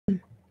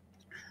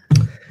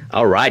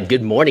All right.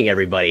 Good morning,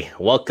 everybody.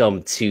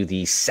 Welcome to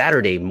the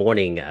Saturday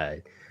morning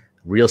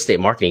real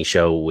estate marketing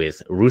show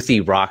with Ruthie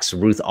Rocks,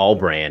 Ruth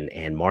Allbrand,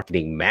 and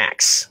Marketing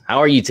Max. How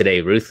are you today,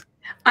 Ruth?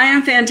 I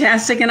am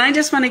fantastic. And I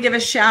just want to give a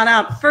shout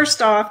out,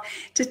 first off,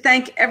 to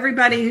thank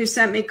everybody who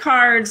sent me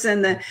cards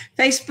and the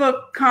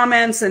Facebook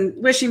comments and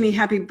wishing me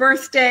happy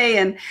birthday,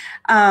 and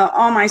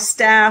all my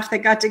staff that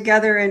got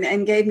together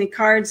and gave me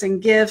cards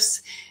and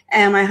gifts.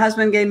 And my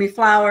husband gave me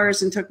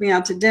flowers and took me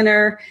out to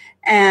dinner.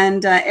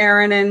 And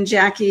Aaron and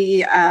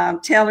Jackie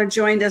Taylor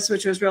joined us,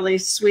 which was really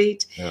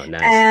sweet. Oh, nice.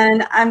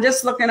 And I'm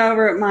just looking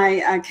over at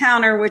my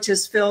counter, which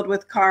is filled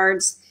with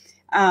cards.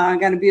 I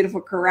got a beautiful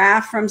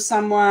carafe from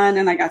someone,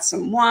 and I got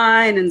some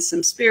wine and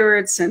some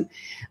spirits, and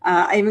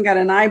I even got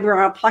an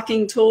eyebrow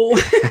plucking tool.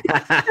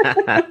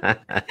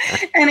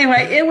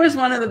 Anyway, it was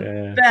one of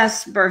the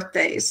best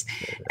birthdays,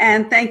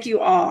 and thank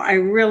you all. I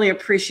really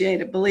appreciate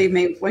it. Believe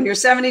me, when you're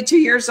 72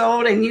 years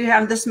old and you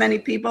have this many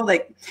people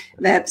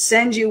that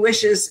send you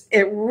wishes,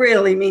 it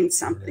really means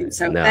something.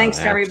 So thanks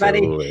to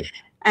everybody.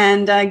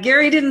 And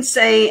Gary didn't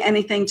say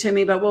anything to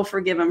me, but we'll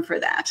forgive him for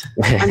that.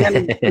 I'm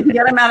going to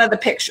get him out of the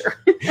picture.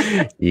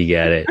 You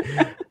got it.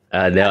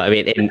 No, I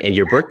mean, and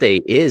your birthday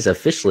is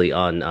officially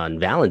on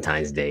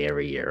Valentine's Day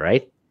every year,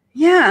 right?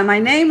 Yeah, my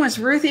name was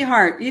Ruthie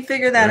Hart. You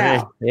figure that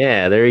out.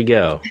 Yeah, there you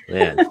go.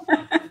 Yeah.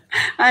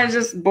 I was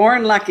just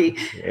born lucky.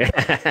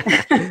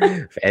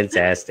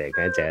 Fantastic.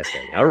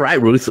 All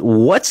right, Ruth,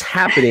 what's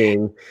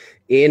happening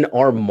in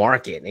our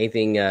market?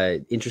 Anything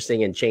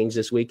interesting and changed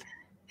this week?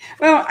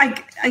 Well, I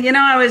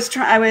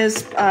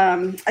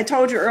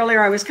told you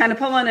earlier, I was kind of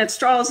pulling at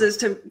straws is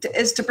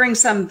to bring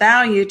some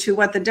value to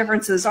what the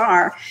differences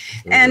are.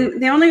 Mm-hmm.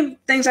 And the only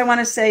things I want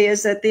to say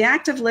is that the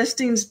active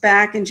listings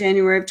back in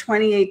January of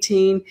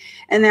 2018,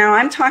 and now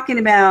I'm talking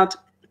about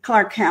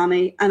Clark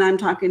County, and I'm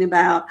talking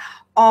about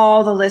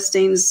all the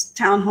listings,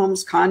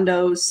 townhomes,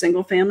 condos,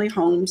 single family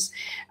homes,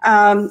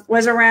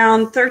 was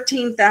around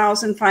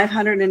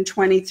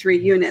 13,523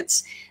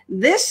 units.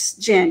 This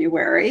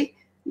January,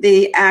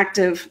 the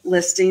active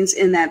listings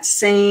in that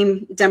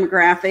same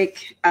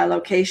demographic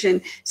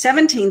location,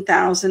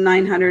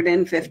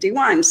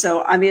 17,951.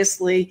 So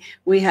obviously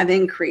we have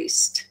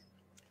increased.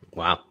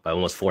 Wow, by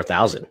almost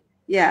 4,000.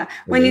 Yeah.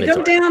 When you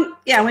go down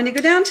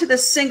to the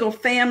single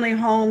family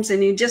homes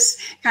and you just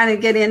kind of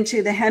get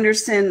into the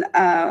Henderson,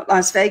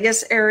 Las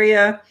Vegas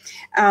area,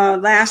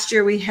 last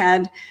year we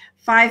had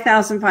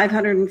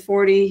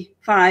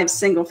 5,545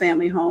 single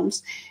family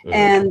homes. Mm-hmm.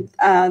 And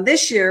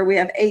this year we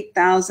have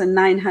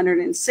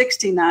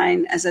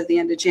 8,969 as of the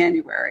end of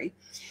January.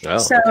 Oh,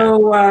 so,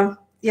 okay.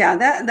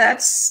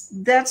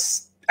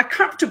 That's a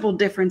comfortable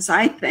difference,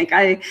 I think.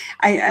 I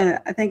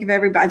think of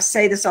everybody, I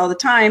say this all the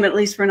time, at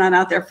least we're not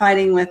out there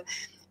fighting with,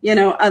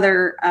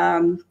 other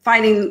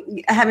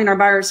having our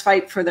buyers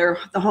fight for the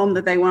home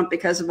that they want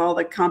because of all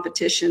the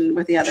competition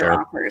with the other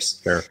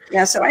offers. Sure.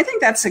 Yeah, so I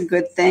think that's a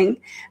good thing.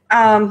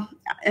 And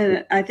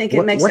I think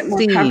it makes it more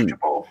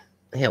comfortable.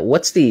 Yeah,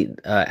 what's the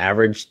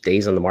average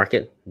days on the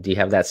market? Do you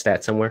have that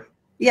stat somewhere?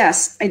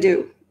 Yes, I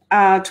do.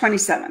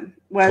 27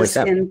 was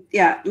 27.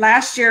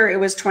 Last year it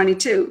was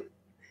 22.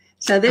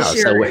 So this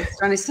year it's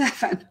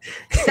 27.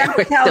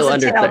 That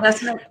tells a tale,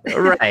 doesn't it?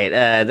 Right.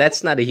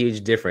 That's not a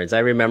huge difference. I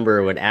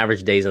remember when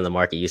average days on the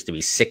market used to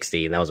be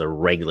 60, and that was a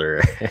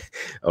regular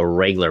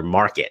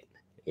market.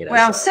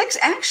 Well,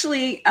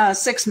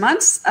 6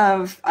 months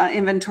of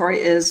inventory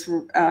is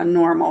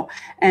normal,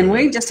 and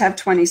we just have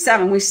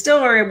 27. We still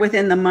are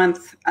within the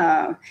month,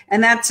 and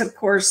that's of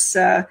course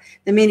the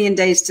median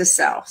days to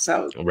sell.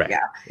 So right.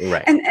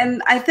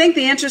 And I think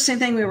the interesting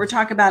thing we were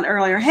talking about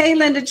earlier. Hey,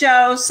 Linda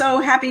Jo, so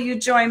happy you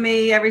join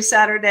me every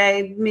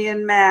Saturday. Me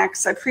and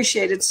Max, I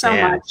appreciate it so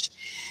much.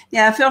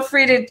 Yeah, feel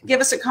free to give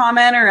us a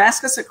comment or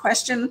ask us a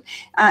question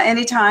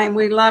anytime.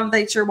 We love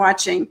that you're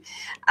watching.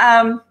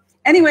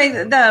 Anyway,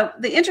 the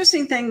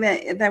interesting thing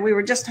that we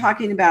were just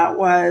talking about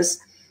was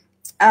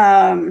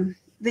in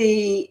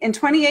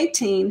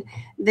 2018,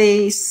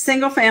 the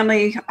single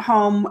family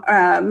home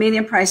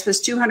median price was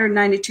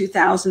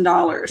 $292,000.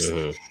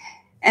 Mm-hmm.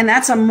 And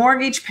that's a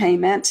mortgage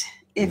payment.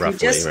 If roughly, you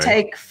just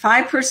take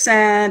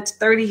 5%,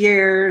 30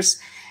 years,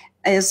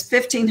 is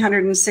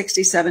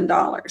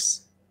 $1,567.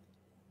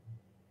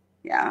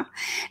 Yeah.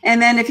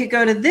 And then if you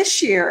go to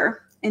this year,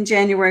 in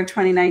January of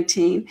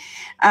 2019,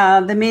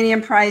 the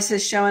median price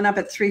is showing up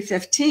at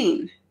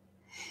 $315,000.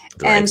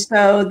 Right. And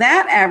so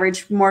that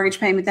average mortgage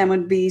payment then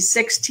would be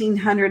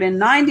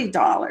 $1,690.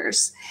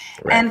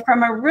 Right. And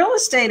from a real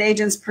estate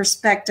agent's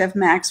perspective,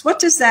 Max, what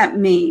does that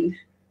mean?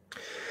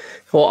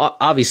 Well,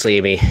 obviously,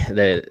 I mean,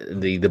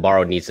 the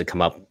borrower needs to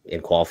come up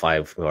and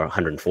qualify for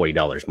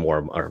 $140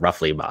 more, or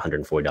roughly about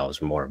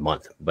 $140 more a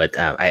month. But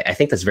I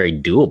think that's very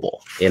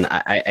doable. And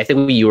I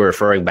think you were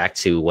referring back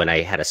to when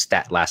I had a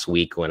stat last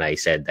week when I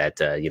said that,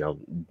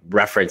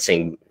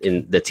 referencing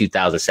in the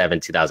 2007,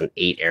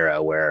 2008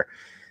 era where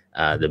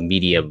the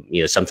medium,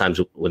 sometimes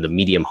when the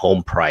medium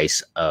home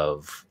price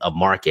of a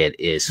market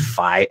is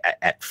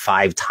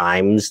five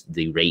times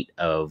the rate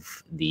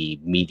of the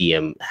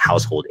medium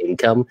household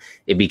income,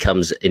 it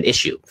becomes an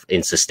issue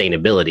in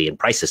sustainability and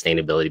price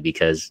sustainability,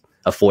 because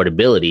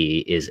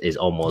affordability is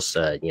almost,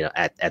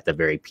 at the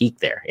very peak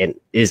there, and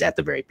is at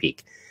the very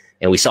peak.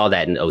 And we saw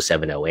that in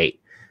 07, 08.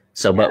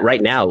 So, but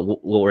right now,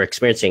 what we're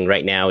experiencing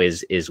right now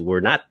is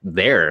we're not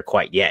there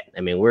quite yet.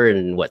 I mean, we're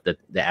in what the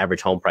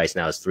average home price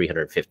now is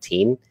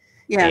 315.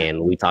 Yeah.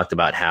 And we talked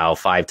about how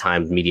 5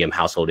 times medium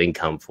household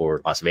income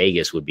for Las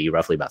Vegas would be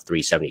roughly about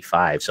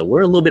 375. So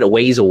we're a little bit of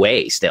ways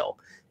away still.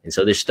 And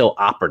so there's still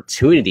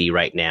opportunity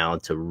right now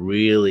to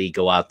really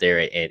go out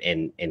there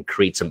and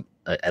create some,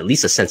 at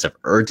least a sense of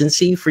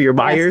urgency for your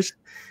buyers. Yes.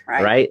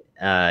 Right.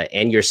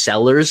 And your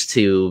sellers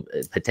to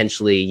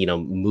potentially,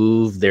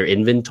 move their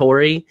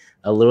inventory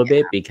a little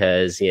bit,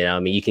 because,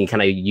 you can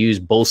kind of use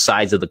both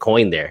sides of the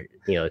coin there,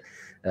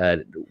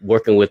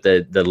 working with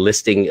the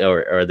listing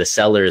or the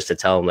sellers to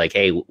tell them, like,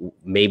 hey,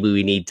 maybe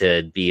we need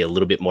to be a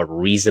little bit more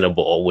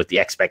reasonable with the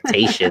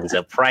expectations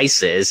of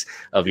prices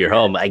of your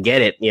home. I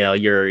get it.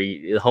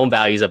 Your home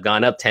values have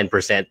gone up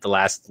 10% the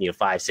last,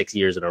 5-6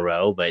 years in a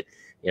row, but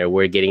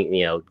we're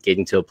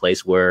getting to a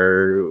place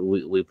where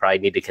we probably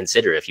need to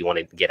consider if you want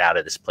to get out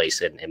of this place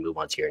and move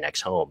on to your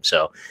next home.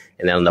 So,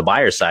 and then on the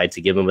buyer side,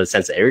 to give them a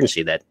sense of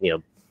urgency that,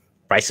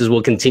 prices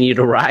will continue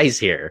to rise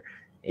here.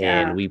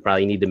 And we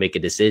probably need to make a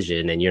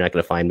decision, and you're not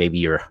going to find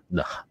maybe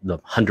the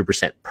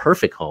 100%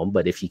 perfect home,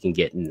 but if you can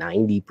get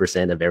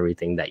 90% of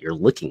everything that you're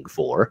looking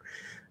for,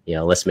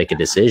 let's make a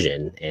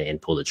decision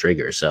and pull the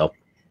trigger. So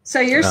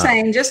you're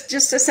saying, just to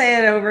say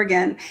it over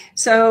again.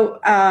 So,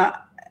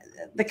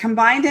 the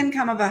combined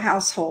income of a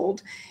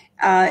household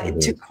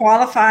to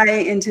qualify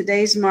in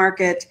today's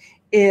market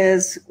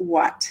is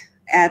what?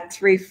 At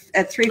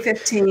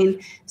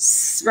 315,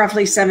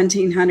 roughly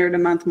 $1,700 a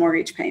month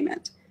mortgage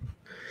payment.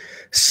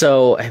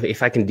 So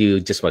if I can do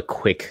just my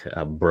quick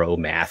bro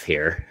math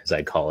here, as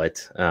I call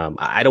it,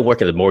 I don't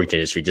work in the mortgage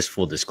industry, just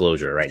full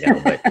disclosure right now,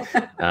 but,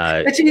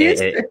 but you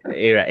used to.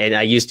 And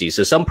I used to.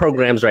 So some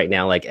programs right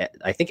now, like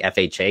I think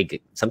FHA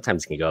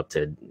sometimes can go up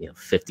to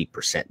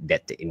 50%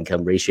 debt to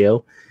income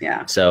ratio.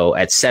 Yeah. So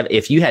at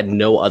if you had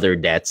no other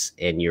debts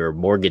and your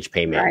mortgage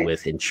payment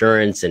with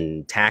insurance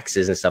and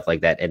taxes and stuff like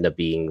that end up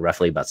being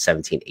roughly about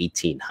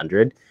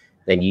 $1,800,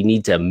 then you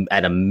need to,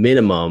 at a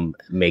minimum,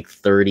 make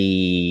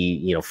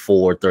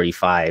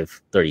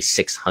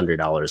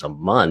 $3,600 a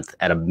month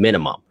at a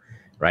minimum,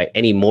 right?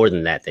 Any more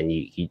than that, then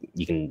you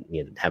can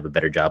have a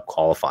better job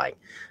qualifying.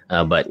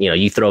 But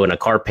you throw in a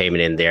car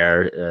payment in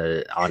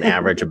there, on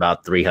average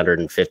about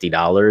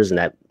 $350, and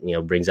that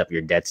brings up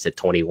your debts to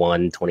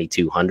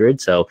 $2,200.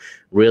 So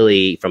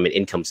really, from an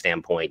income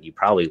standpoint, you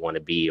probably want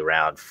to be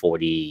around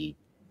 $400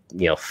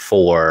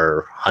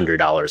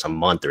 a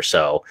month or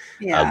so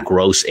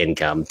gross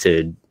income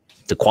to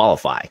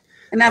qualify.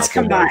 And that's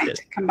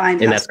combined.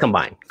 And that's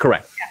combined.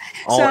 Correct. Yeah.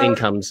 All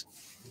incomes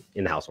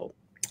in the household.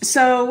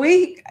 So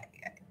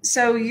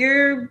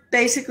you're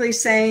basically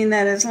saying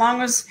that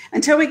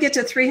until we get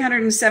to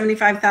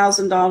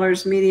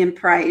 $375,000 median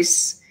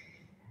price,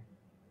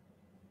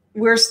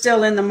 we're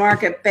still in the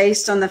market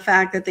based on the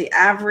fact that the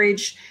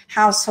average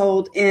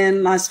household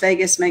in Las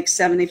Vegas makes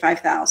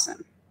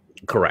 $75,000.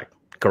 Correct.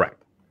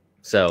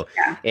 So,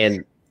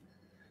 and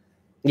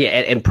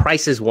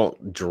prices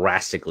won't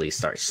drastically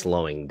start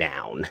slowing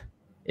down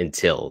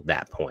until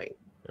that point,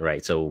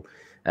 right? So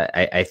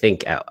I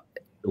think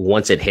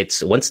once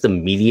the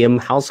medium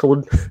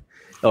household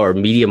or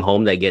medium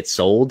home that gets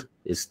sold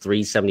is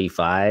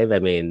 375, I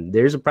mean,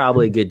 there's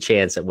probably a good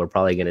chance that we're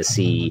probably going to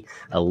see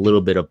a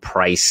little bit of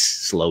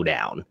price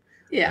slowdown,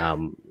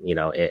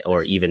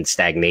 or even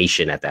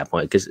stagnation at that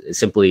point, because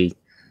simply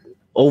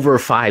over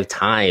 5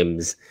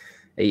 times,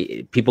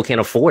 people can't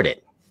afford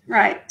it.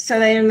 Right. So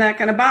they're not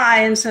going to buy.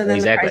 And so then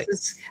the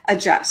prices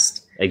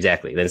adjust.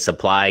 Exactly. Then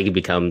supply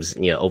becomes,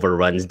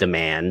 overruns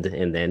demand,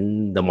 and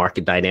then the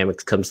market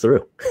dynamics comes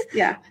through.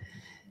 Yeah.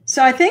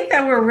 So I think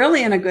that we're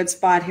really in a good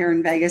spot here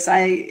in Vegas.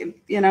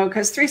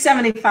 Because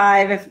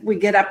 375, if we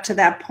get up to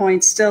that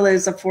point, still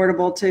is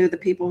affordable to the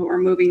people who are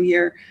moving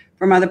here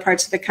from other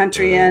parts of the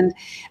country. And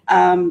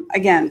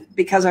again,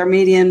 because our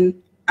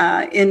median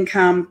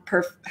income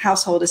per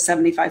household is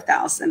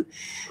 $75,000.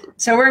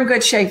 So we're in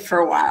good shape for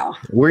a while.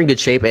 We're in good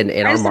shape, and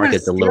our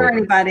market's a little.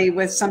 Anybody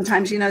with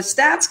sometimes,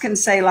 stats can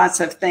say lots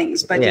of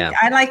things, but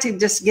I like to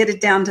just get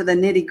it down to the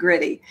nitty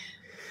gritty.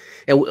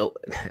 And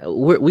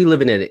we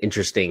live in an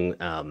interesting,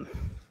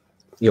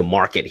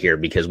 market here,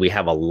 because we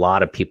have a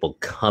lot of people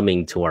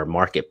coming to our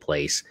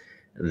marketplace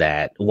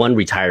that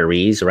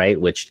retirees,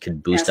 right, which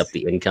could boost up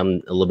the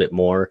income a little bit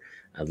more.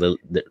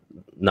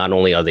 Not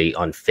only are they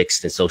on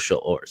fixed and social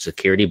or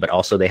security, but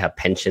also they have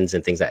pensions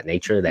and things of that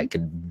nature that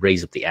could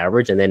raise up the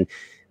average. And then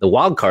the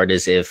wild card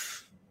is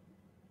if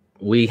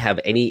we have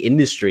any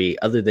industry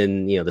other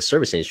than, the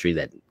service industry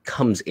that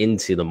comes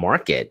into the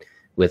market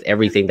with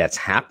everything that's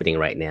happening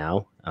right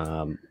now,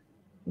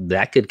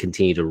 that could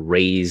continue to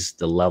raise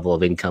the level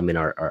of income in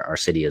our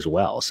city as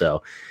well.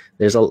 So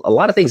there's a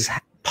lot of things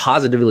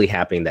positively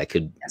happening that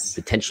could Yes.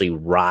 potentially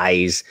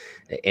rise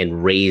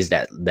and raise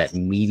that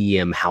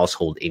medium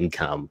household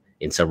income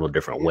in several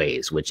different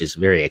ways, which is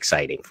very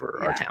exciting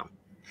for our town.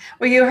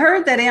 Well, you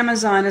heard that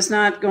Amazon is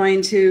not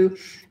going to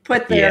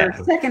put their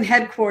second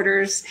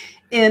headquarters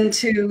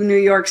into New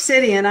York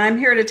City. And I'm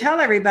here to tell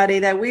everybody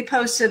that we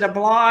posted a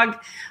blog,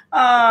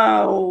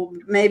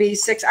 maybe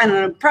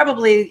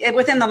probably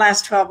within the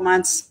last 12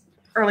 months,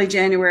 early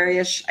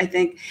January-ish, I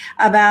think,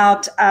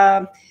 about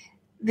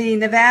the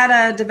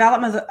Nevada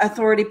Development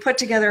Authority put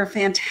together a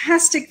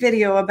fantastic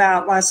video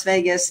about Las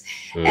Vegas.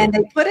 And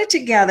they put it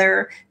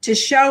together to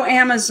show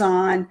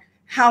Amazon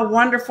how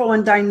wonderful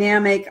and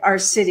dynamic our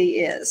city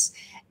is.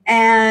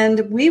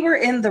 And we were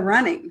in the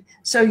running.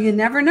 So you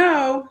never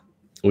know.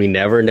 We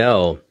never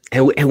know.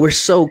 And we're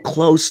so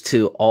close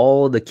to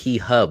all the key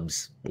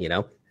hubs, you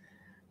know?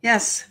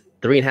 Yes.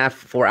 3.5,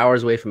 4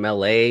 hours away from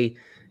LA,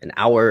 an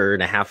hour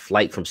and a half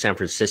flight from San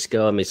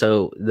Francisco. I mean,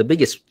 so the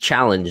biggest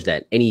challenge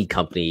that any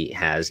company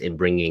has in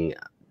bringing,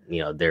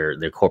 you know, their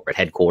corporate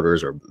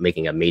headquarters or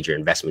making a major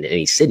investment in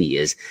any city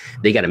is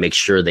they got to make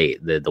sure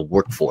the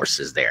workforce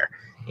is there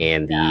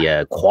and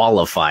the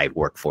qualified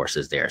workforce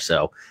is there.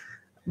 So,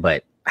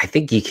 but I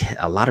think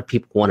a lot of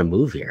people want to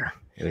move here.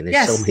 I mean,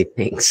 there's so many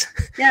things.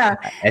 Yeah.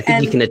 I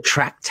think you can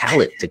attract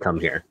talent to come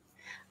here.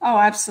 Oh,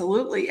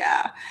 absolutely.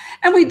 Yeah.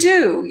 And we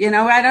do, you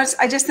know,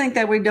 I just think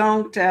that we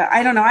don't,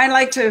 I don't know. I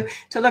like to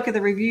look at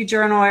the Review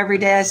Journal every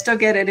day. I still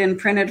get it in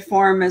printed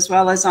form as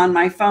well as on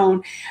my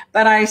phone,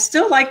 but I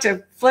still like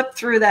to flip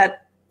through the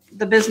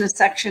business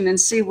section and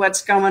see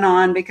what's going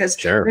on because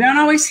we don't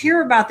always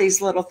hear about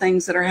these little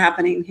things that are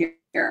happening here.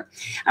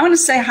 I want to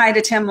say hi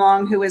to Tim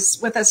Long, who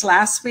was with us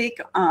last week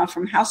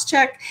from House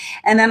Check,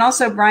 and then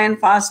also Brian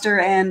Foster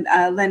and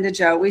Linda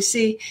Joe. We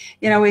see,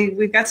 you know,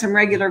 we've got some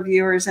regular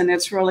viewers, and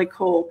it's really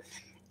cool.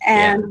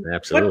 And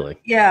absolutely,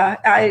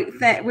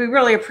 we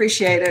really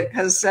appreciate it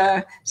because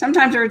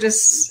sometimes we're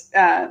just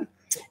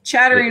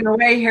chattering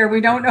away here. We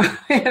don't know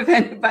if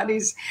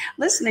anybody's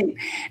listening.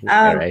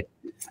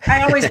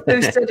 I always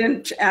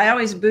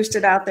boost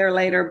it out there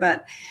later,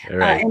 but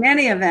in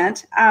any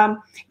event,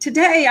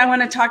 today I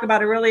want to talk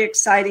about a really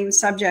exciting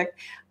subject.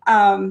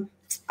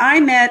 I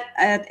met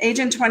at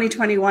Agent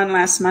 2021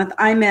 last month.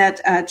 I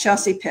met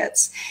Chelsea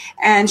Pitts,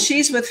 and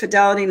she's with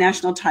Fidelity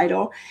National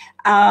Title,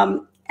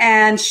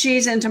 and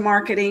she's into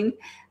marketing.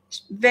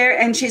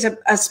 And she's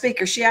a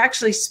speaker. She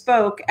actually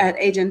spoke at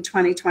Agent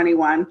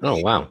 2021. Oh,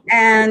 wow.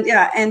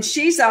 And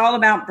she's all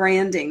about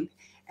branding.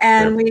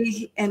 And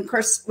of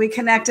course, we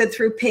connected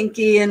through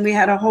Pinky, and we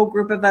had a whole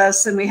group of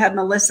us, and we had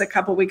Melissa a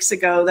couple weeks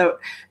ago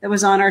that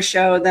was on our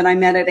show that I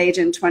met at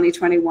Agent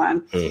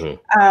 2021.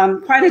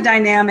 Quite a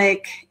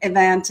dynamic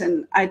event,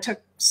 and I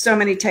took so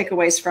many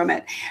takeaways from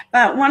it.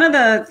 But one of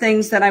the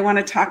things that I want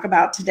to talk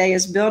about today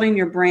is building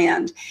your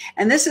brand.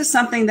 And this is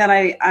something that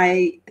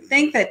I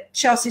think that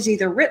Chelsea's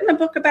either written a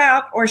book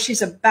about or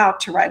she's about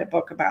to write a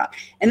book about.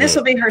 And this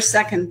will be her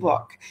second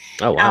book.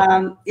 Oh,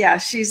 wow.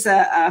 She's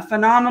a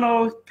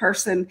phenomenal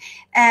person.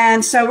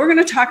 And so we're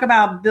going to talk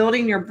about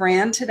building your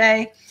brand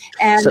today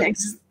and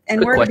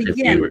where to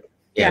begin.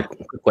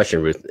 Quick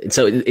question, Ruth.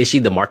 So is she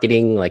the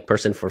marketing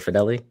person for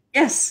Fidelity?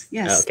 Yes.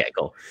 Okay,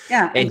 cool.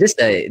 Yeah. And just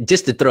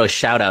to throw a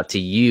shout out to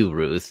you,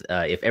 Ruth,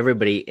 if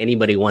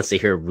anybody wants to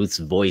hear Ruth's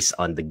voice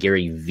on the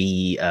Gary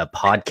V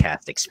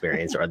podcast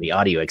experience or the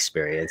audio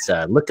experience,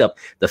 look up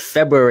the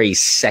February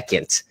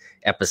 2nd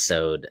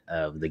episode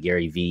of the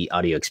Gary V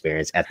audio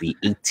experience at the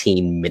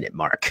 18-minute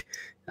mark.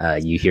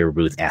 You hear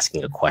Ruth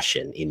asking a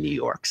question in New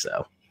York.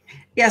 So.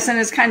 Yes, and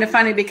it's kind of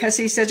funny because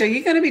he said, "Are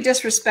you going to be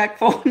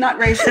disrespectful? Not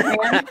raise your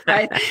hand?"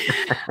 Right?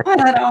 I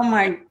thought, "Oh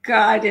my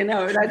God,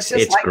 that's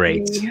just it's like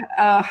great." Me.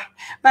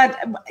 But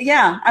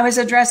yeah, I was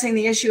addressing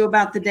the issue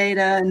about the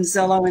data and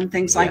Zillow and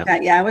things like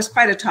that. Yeah, it was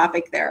quite a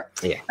topic there.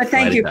 Yeah, but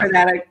thank you for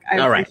that. I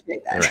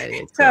appreciate that. All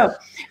right. So,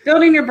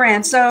 building your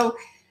brand. So,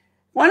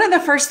 one of the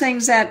first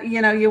things that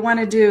you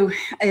want to do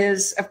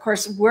is, of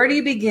course, where do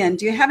you begin?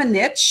 Do you have a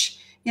niche?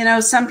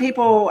 Some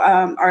people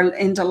are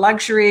into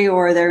luxury,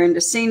 or they're into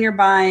senior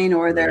buying,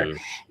 or they're,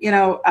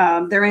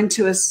 they're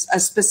into a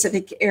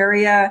specific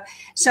area.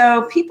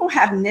 So people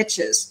have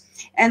niches.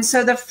 And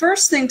so the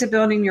first thing to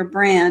building your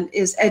brand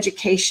is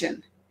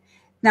education.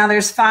 Now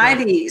there's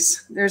 5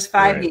 E's. There's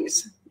 5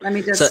 E's. Let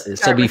me just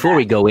so before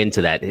we go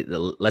into that,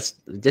 let's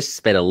just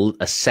spend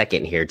a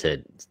second here to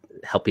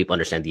help people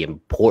understand the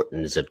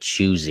importance of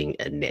choosing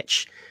a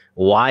niche.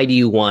 Why do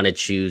you want to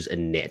choose a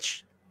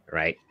niche,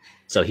 right?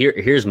 So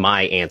here's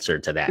my answer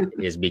to that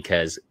is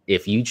because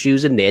if you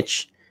choose a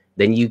niche,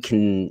 then you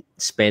can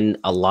spend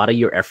a lot of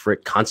your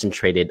effort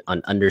concentrated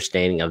on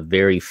understanding a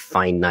very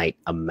finite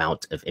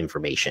amount of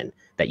information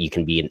that you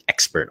can be an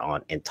expert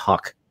on and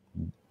talk,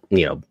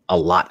 a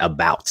lot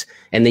about.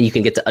 And then you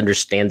can get to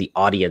understand the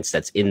audience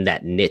that's in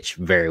that niche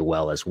very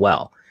well as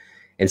well.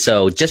 And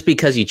so just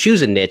because you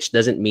choose a niche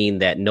doesn't mean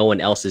that no one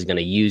else is going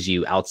to use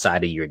you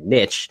outside of your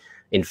niche.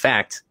 In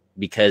fact,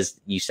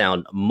 because you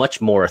sound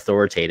much more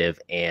authoritative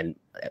and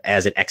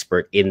as an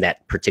expert in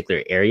that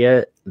particular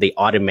area, they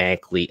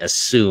automatically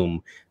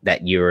assume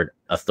that you're an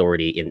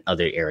authority in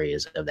other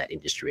areas of that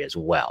industry as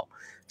well.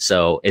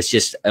 So it's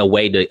just a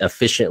way to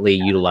efficiently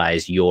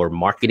utilize your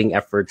marketing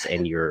efforts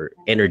and your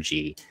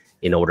energy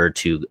in order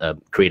to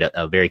create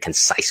a very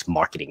concise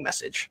marketing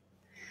message.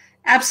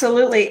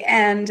 Absolutely.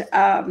 And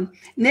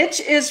niche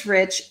is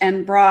rich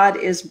and broad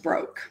is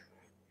broke.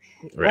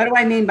 Right. What do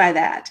I mean by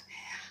that?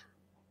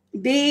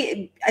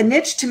 A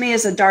niche to me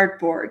is a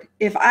dartboard.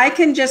 If I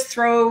can just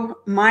throw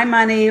my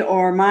money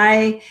or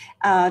my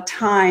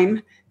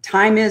time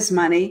is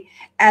money,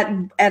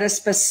 at a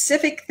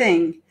specific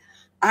thing,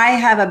 I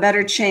have a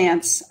better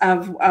chance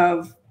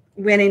of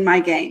winning my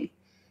game.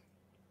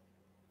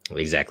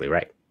 Exactly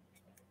right.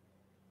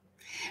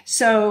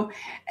 So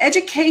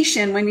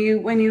education, when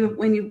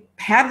you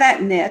have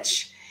that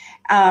niche,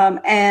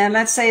 and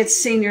let's say it's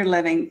senior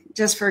living,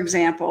 just for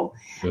example,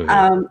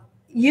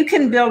 you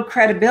can build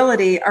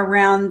credibility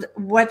around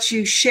what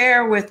you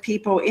share with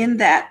people in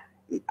that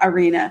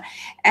arena.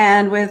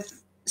 And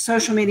with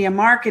social media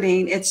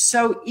marketing, it's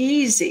so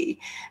easy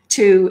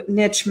to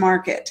niche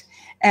market.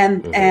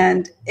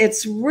 And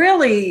it's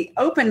really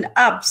opened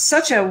up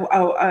such an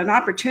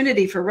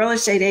opportunity for real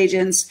estate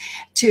agents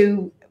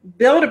to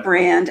build a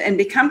brand and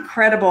become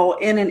credible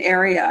in an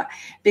area,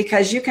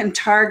 because you can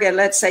target,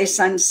 let's say,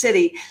 Sun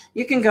City.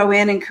 You can go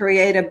in and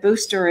create a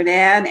booster, an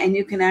ad, and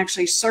you can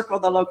actually circle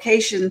the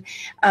location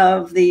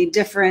of the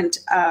different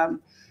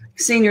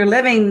senior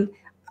living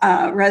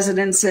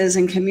residences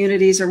and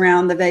communities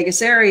around the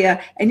Vegas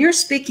area, and you're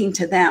speaking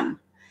to them.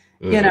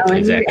 You know,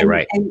 exactly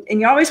right. And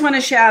you always want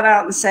to shout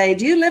out and say,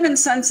 do you live in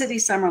Sun City,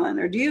 Summerlin,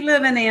 or do you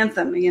live in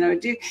Anthem? You know,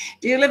 do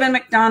you live in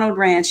McDonald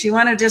Ranch? You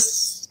want to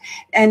just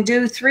and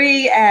do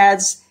 3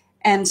 ads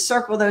and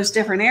circle those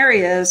different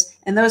areas,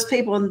 and those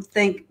people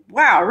think,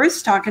 wow,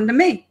 Ruth's talking to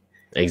me.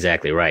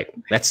 Exactly right.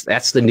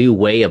 That's the new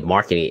way of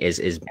marketing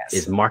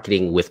is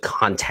marketing with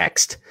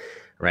context,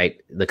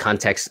 right? The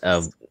context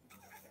of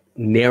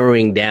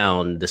narrowing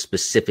down the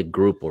specific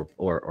group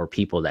or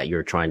people that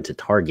you're trying to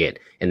target,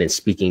 and then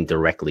speaking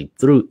directly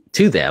through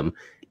to them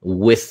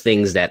with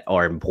things that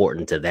are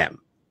important to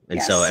them.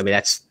 And so, I mean,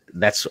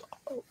 that's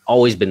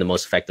always been the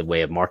most effective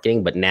way of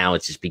marketing, but now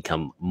it's just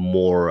become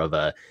more of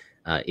a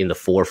in the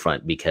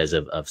forefront because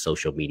of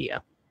social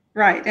media.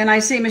 Right. And I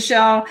see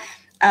Michelle,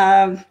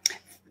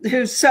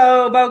 who's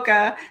so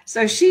Boca.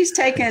 So she's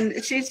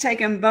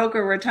taken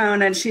Boca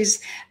Raton and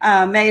she's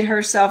made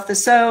herself the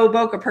so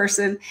Boca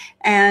person.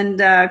 And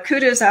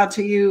kudos out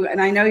to you.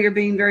 And I know you're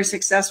being very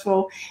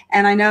successful.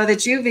 And I know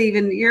that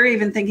you're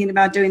even thinking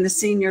about doing the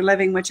senior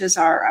living, which is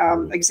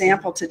our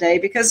example today,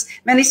 because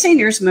many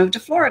seniors move to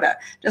Florida,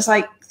 just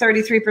like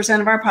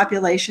 33% of our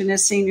population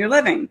is senior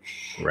living.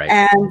 Right.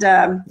 And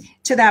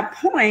to that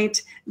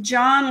point,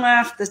 John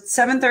left at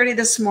 7:30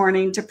 this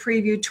morning to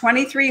preview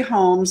 23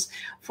 homes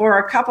for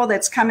a couple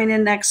that's coming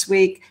in next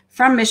week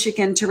from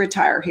Michigan to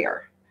retire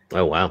here.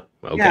 Oh, wow.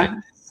 Okay. Yeah.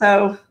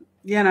 So,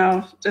 you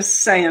know,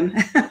 just saying.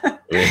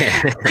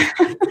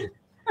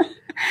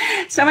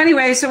 So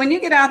anyway, so when you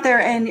get out there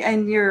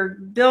and you're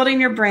building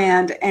your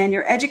brand and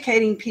you're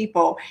educating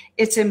people,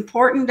 it's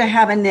important to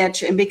have a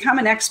niche and become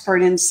an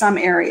expert in some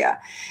area.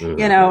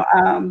 You know,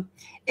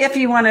 if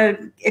you want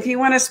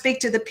to speak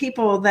to the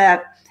people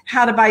that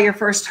how to buy your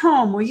first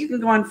home, well, you can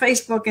go on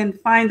Facebook and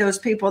find those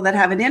people that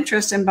have an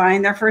interest in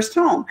buying their first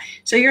home.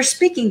 So you're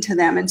speaking to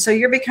them, and so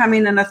you're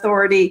becoming an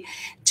authority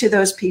to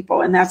those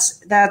people, and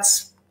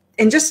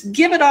and just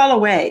give it all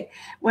away.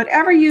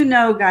 Whatever you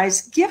know,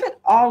 guys, give it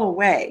all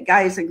away,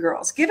 guys and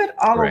girls. Give it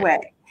all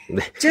away.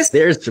 Just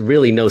there's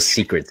really no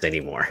secrets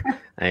anymore.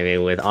 I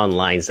mean, with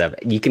online stuff,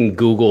 you can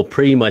Google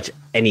pretty much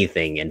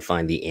anything and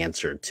find the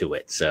answer to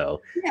it.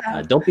 So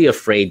don't be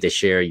afraid to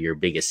share your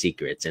biggest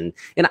secrets. And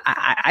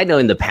I know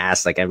in the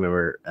past, like I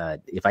remember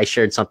if I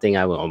shared something,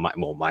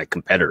 my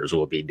competitors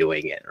will be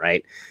doing it,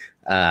 right?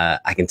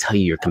 I can tell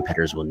you your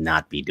competitors will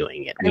not be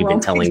doing it. We've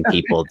been telling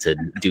people to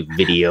do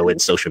video and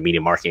social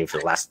media marketing for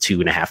the last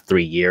 2.5,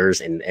 3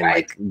 years. And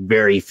like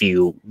very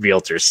few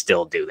realtors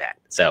still do that.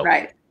 So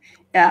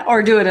yeah,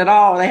 or do it at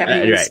all. They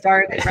haven't even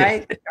started,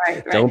 right?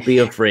 Right. Don't be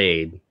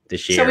afraid to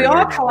share. So we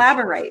all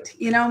collaborate,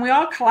 you know, and we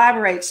all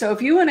collaborate. So if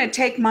you want to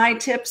take my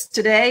tips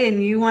today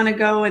and you want to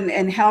go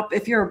and help,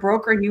 if you're a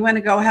broker and you want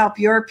to go help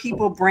your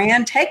people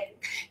brand,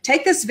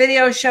 take this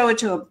video, show it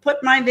to them.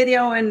 Put my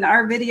video and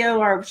our video,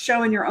 or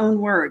show in your own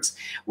words.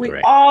 We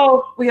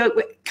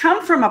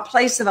come from a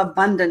place of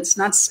abundance,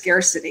 not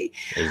scarcity.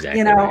 Exactly.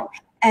 You know,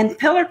 and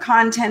pillar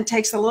content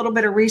takes a little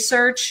bit of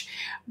research,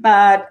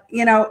 but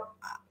you know,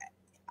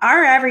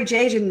 our average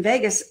age in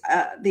Vegas,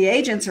 the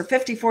agents are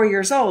 54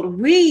 years old.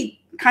 We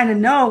kind of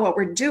know what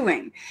we're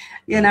doing,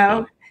 you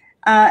know.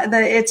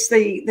 It's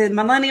the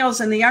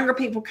millennials and the younger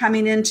people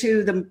coming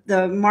into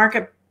the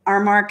market, our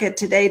market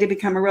today, to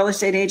become a real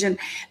estate agent.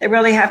 They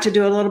really have to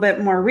do a little bit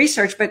more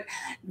research, but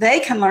they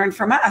can learn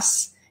from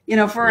us, you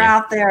know, if we're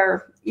out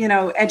there, you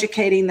know,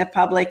 educating the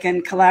public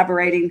and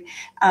collaborating.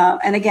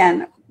 And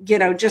again,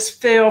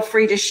 just feel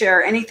free to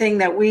share anything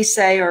that we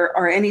say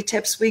or any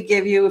tips we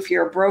give you. If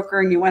you're a broker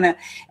and you want to,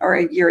 or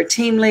you're a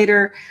team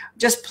leader,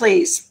 just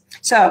please.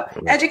 So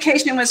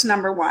education was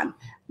number one.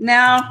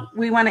 Now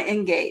we want to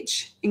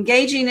engage.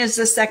 Engaging is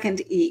the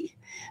second E.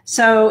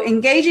 So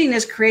engaging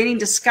is creating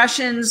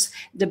discussions,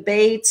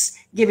 debates,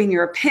 giving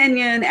your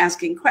opinion,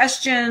 asking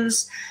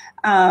questions.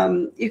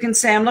 You can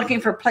say, I'm looking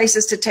for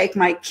places to take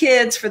my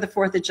kids for the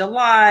 4th of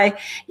July.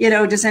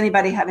 Does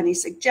anybody have any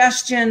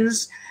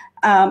suggestions?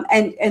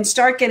 And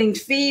start getting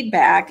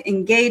feedback,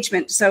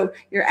 engagement. So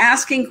you're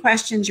asking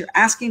questions, you're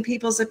asking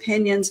people's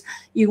opinions.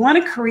 You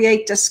want to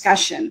create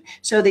discussion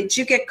so that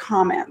you get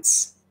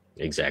comments.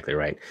 Exactly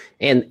right.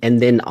 And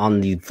then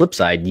on the flip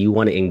side, you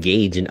want to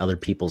engage in other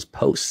people's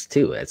posts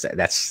too.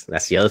 That's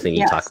the other thing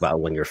you talk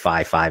about when you're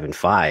 5, 5, and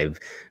 5,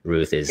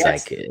 Ruth, is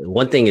like,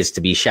 one thing is to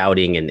be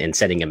shouting and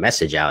sending a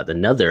message out.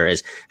 Another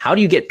is, how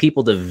do you get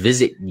people to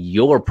visit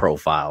your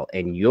profile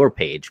and your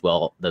page?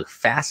 Well, the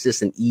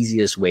fastest and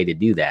easiest way to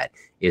do that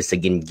is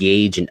to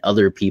engage in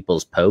other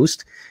people's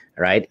posts,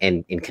 right?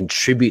 And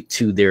contribute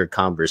to their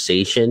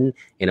conversation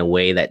in a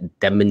way that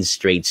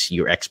demonstrates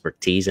your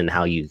expertise and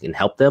how you can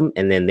help them.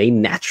 And then they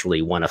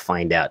naturally want to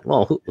find out,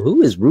 well,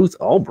 who is Ruth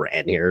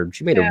Allbrand here?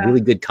 She made a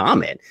really good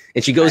comment.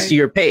 And she goes to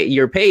your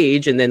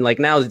page. And then, like,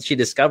 now that she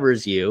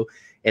discovers you,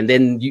 and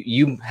then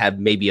you have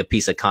maybe a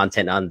piece of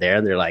content on there,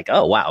 and they're like,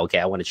 oh, wow, okay,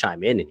 I want to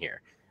chime in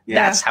here. Yeah.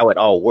 That's how it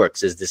all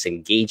works, is this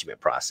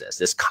engagement process,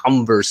 this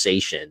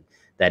conversation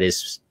that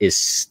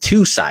is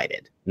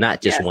two-sided,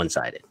 not just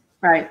one-sided.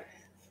 Right.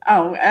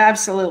 Oh,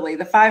 absolutely.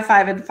 The 5,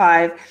 5, and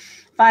 5,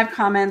 5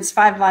 comments,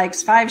 5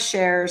 likes, 5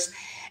 shares.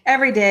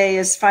 Every day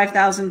is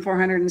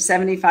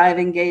 5,475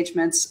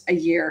 engagements a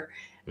year.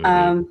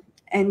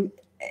 And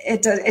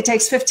it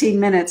takes 15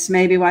 minutes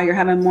maybe while you're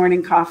having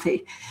morning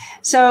coffee.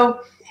 So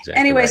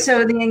anyway,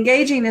 so the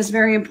engaging is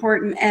very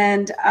important.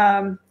 And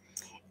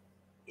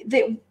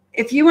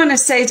if you want to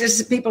say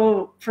to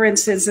people, for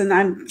instance, and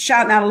I'm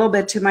shouting out a little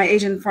bit to my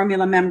Agent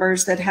Formula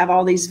members that have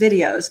all these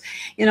videos,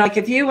 like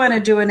if you want to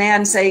do an ad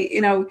and say,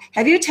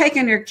 have you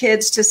taken your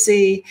kids to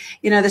see,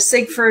 the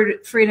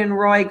Siegfried and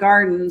Roy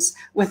Gardens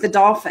with the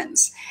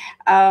dolphins?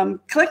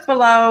 Click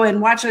below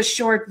and watch a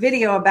short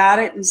video about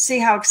it and see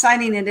how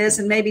exciting it is,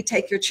 and maybe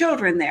take your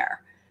children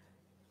there.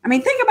 I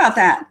mean, think about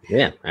that.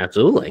 Yeah,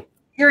 absolutely.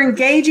 You're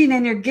engaging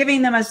and you're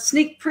giving them a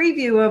sneak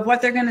preview of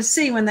what they're going to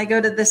see when they go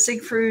to the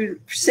Siegfried,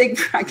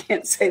 I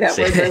can't say that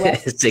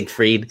word.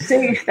 Siegfried.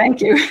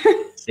 Thank you.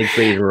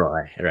 Siegfried and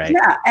Roy, right.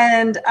 Yeah,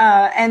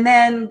 and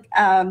then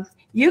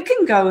you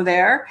can go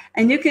there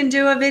and you can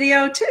do a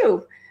video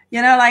too.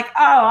 Like,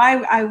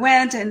 oh, I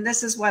went and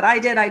this is what I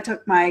did. I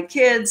took my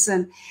kids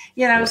and,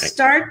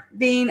 start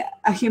being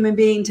a human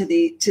being to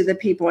the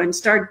people and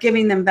start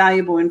giving them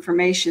valuable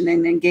information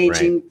and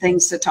engaging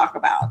things to talk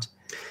about.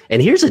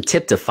 And here's a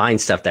tip to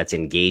find stuff that's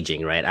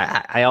engaging, right?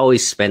 I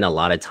always spend a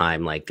lot of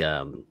time like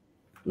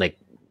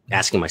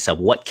asking myself,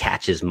 what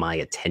catches my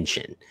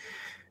attention,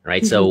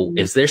 right? So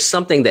if there's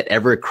something that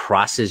ever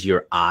crosses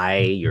your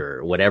eye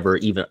or whatever,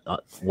 even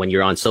when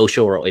you're on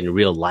social or in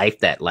real life,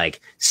 that like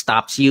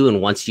stops you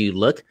and wants you to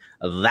look,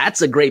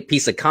 that's a great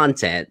piece of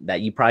content that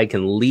you probably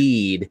can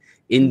lead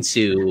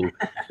into,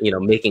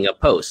 making a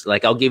post.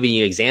 Like, I'll give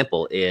you an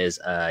example is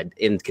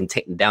in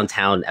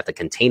downtown at the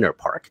Container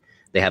Park.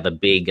 They have a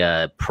big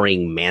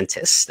praying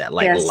mantis that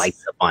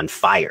lights up on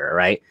fire,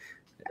 right?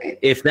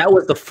 If that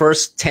was the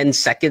first 10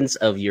 seconds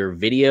of your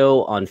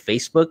video on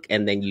Facebook,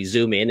 and then you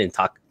zoom in and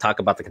talk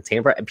about the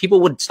Container Park, people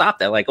would stop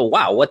that, like, oh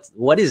wow,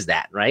 what is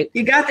that, right?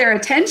 You got their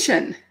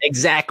attention.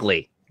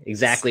 Exactly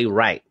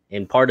right.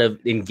 And part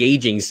of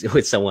engaging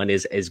with someone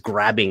is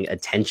grabbing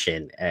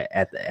attention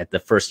at the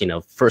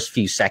first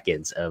few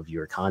seconds of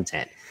your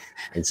content,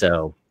 and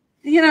so.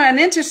 An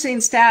interesting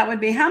stat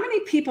would be how many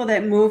people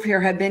that move here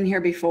have been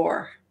here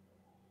before?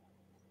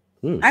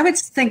 I would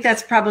think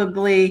that's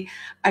probably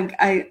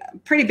a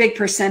pretty big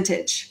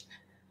percentage.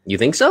 You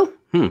think so?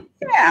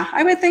 Yeah,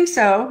 I would think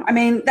so. I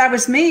mean, that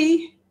was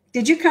me.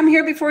 Did you come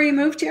here before you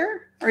moved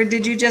here? Or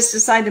did you just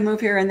decide to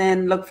move here and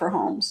then look for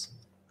homes?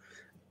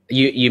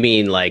 You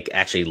mean like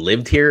actually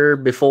lived here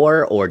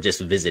before or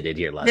just visited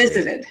here last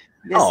Visited.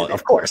 Oh,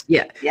 of course.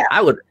 Yeah.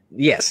 I would.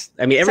 Yes.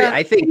 I mean,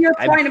 I think your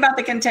point about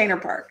the Container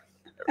Park.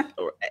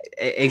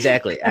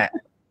 Exactly.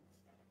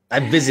 I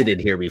visited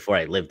here before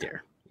I lived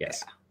here.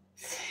 Yes.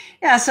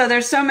 Yeah. So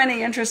there's so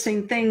many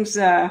interesting things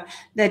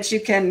that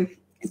you can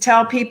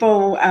tell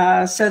people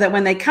so that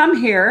when they come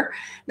here,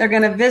 they're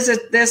going to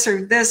visit this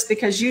or this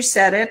because you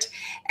said it.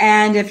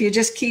 And if you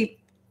just keep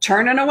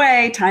churning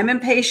away, time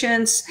and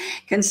patience,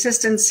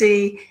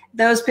 consistency,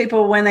 those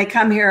people, when they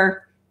come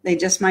here, they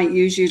just might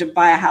use you to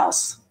buy a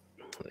house.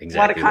 Exactly.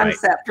 What a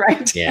concept,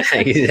 right? Yeah,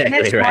 exactly.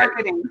 Niche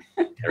marketing.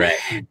 Right.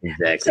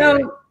 Exactly.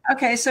 So,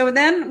 okay. So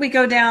then we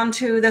go down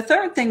to the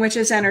third thing, which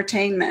is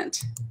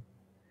entertainment.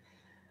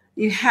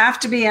 You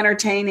have to be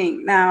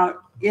entertaining. Now,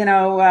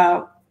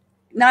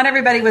 not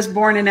everybody was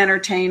born an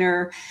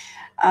entertainer.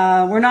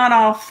 We're not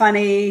all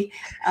funny.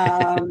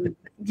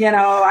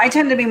 I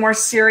tend to be more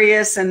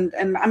serious, and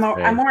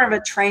I'm more of a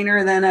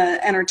trainer than an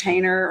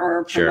entertainer or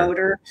a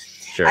promoter.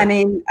 Sure. I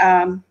mean,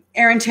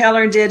 Aaron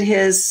Taylor did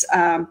his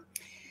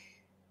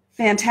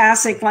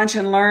fantastic Lunch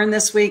and Learn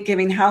this week,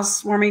 giving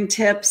housewarming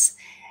tips.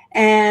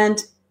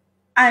 And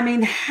I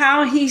mean,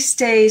 how he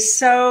stays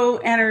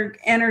so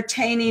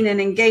entertaining and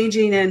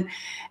engaging and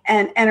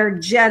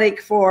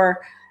energetic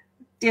for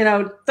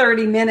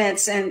 30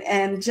 minutes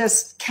and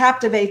just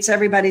captivates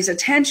everybody's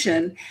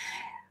attention.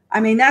 I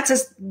mean,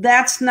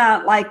 that's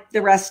not like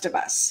the rest of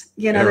us.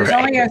 There's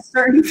only a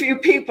certain few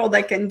people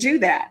that can do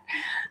that.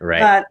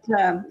 Right.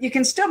 But you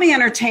can still be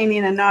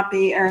entertaining and not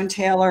be Aaron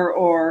Taylor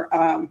or,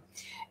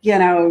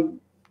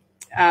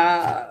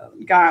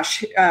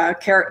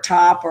 Carrot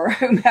Top or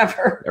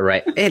whomever.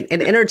 Right. And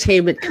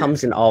entertainment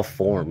comes in all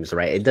forms,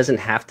 right? It doesn't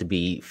have to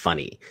be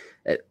funny.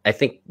 I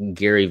think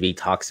Gary Vee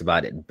talks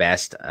about it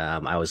best.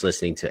 I was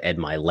listening to Ed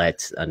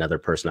Mylett, another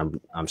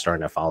person I'm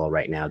starting to follow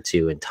right now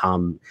too. And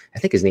Tom, I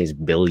think his name is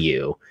Bill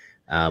Yu,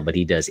 but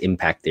he does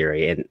impact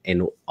theory,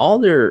 and all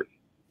their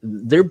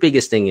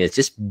biggest thing is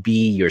just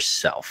be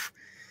yourself,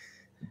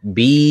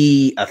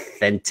 be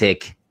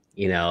authentic,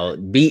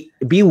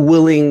 be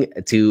willing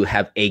to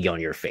have egg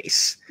on your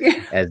face,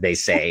 as they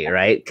say,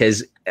 right?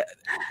 Because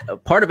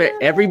part of it,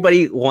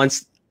 everybody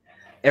likes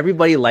every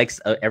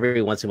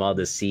once in a while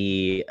to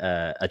see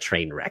a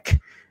train wreck,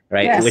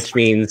 right? Yes. Which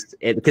means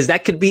because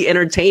that could be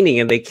entertaining,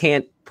 and they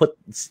can't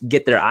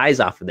get their eyes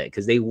off of it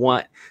because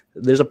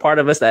there's a part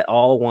of us that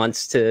all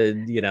wants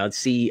to,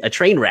 see a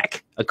train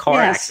wreck, a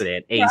car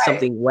accident,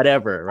 something,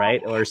 whatever,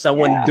 right? Or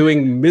someone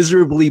doing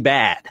miserably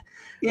bad,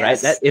 right?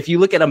 That if you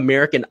look at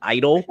American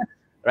Idol,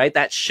 right,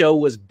 that show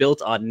was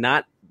built on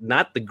not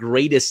the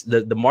greatest,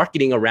 the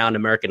marketing around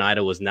American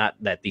Idol was not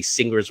that these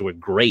singers were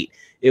great.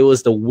 It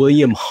was the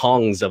William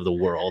Hongs of the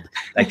world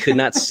that could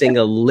not sing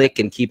a lick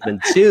and keep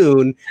in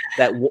tune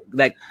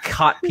that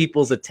caught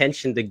people's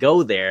attention to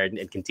go there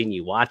and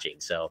continue watching.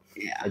 So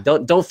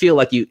don't feel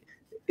like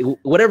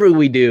whatever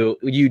we do,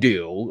 you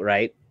do,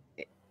 right?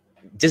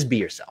 Just be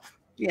yourself.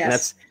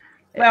 Yes.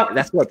 And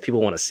that's what people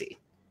want to see.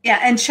 Yeah,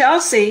 and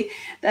Chelsea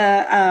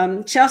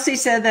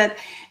said that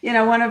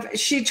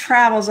she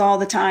travels all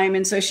the time,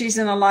 and so she's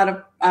in a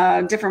lot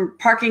of different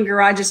parking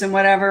garages and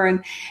whatever,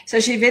 and so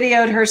she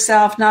videoed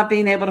herself not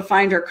being able to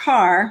find her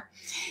car,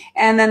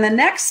 and then the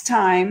next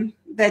time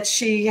that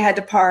she had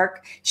to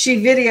park,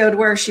 she videoed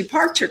where she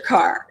parked her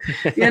car.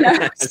 So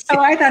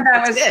I thought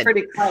that was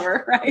pretty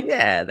clever, right?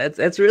 Yeah,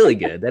 that's really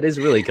good. That is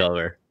really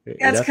clever.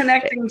 That's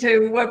connecting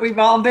to what we've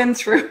all been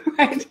through,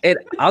 right? And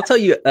I'll tell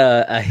you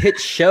a hit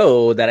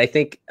show that I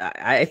think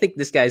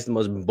this guy's the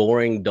most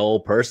boring,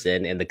 dull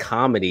person, and the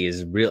comedy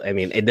is real. I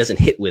mean, it doesn't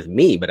hit with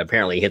me, but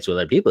apparently it hits with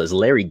other people. Is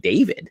Larry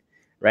David,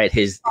 right?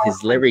 His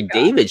Larry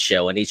David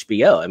show on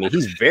HBO. I mean,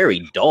 he's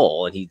very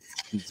dull and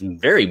he's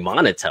very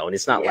monotone.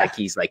 It's not like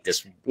he's like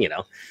this,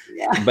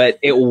 but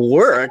it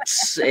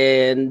works.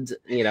 And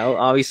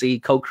obviously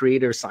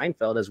co-creator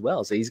Seinfeld as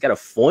well, so he's got a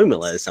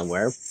formula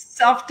somewhere.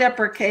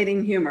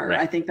 Self-deprecating humor,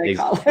 right. I think they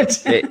call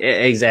it.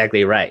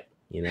 Exactly right.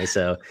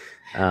 So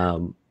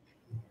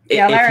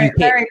Larry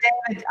David,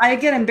 I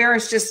get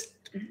embarrassed just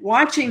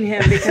watching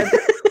him because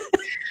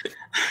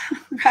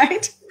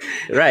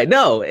right.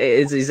 No,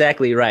 it's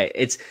exactly right.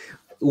 It's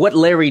what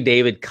Larry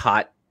David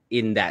caught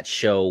in that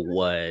show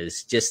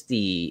was just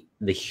the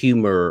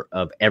humor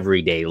of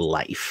everyday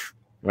life,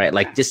 right?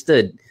 Like just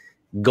the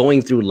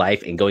going through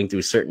life and going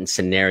through certain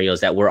scenarios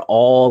that we're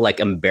all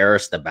like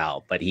embarrassed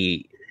about, but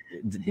he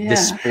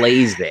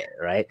displays it,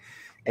 right?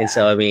 And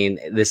so, I mean,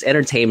 this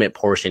entertainment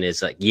portion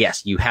is like,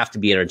 yes, you have to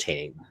be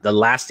entertaining. The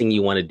last thing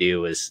you want to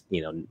do is,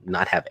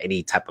 not have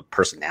any type of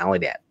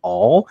personality at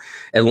all,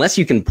 unless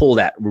you can pull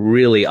that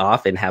really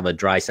off and have a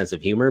dry sense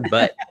of humor.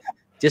 But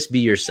just be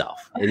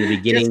yourself. In the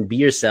beginning, be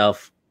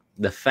yourself.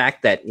 The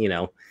fact that,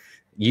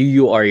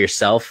 you are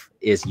yourself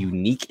is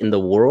unique in the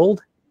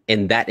world,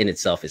 and that in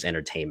itself is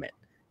entertainment.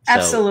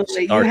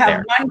 Absolutely. You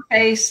have one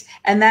face,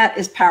 and that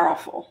is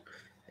powerful.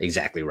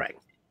 Exactly right.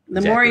 The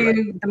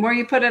more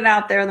you put it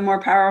out there, the more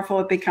powerful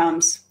it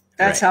becomes.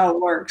 That's how it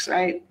works,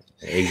 right?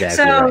 Exactly.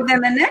 So then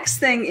the next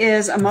thing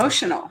is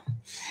emotional.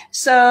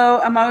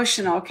 So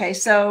emotional. Okay.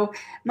 So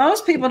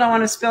most people don't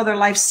want to spill their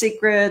life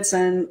secrets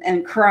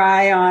and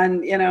cry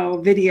on,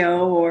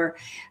 video or,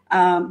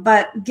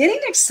 but getting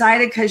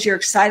excited because you're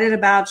excited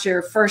about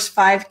your first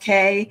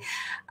 5K.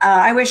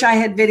 I wish I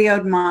had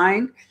videoed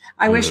mine.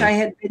 I wish I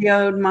had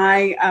videoed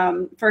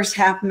my first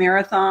half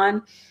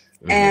marathon.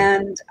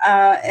 And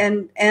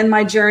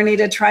my journey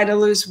to try to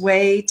lose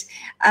weight.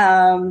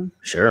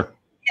 Sure.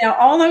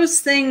 All those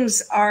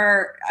things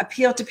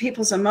appeal to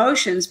people's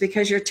emotions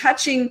because you're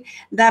touching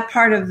that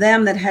part of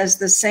them that has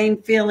the same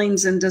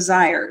feelings and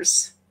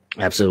desires.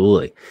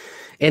 Absolutely.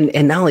 And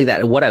not only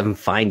that, what I'm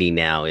finding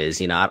now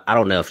is, I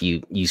don't know if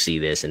you see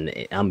this, and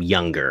I'm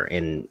younger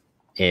and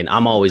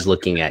I'm always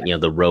looking at,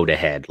 the road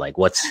ahead. Like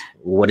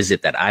what is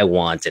it that I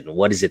want? And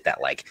what is it that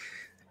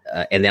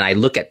and then I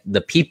look at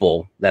the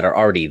people that are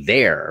already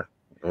there,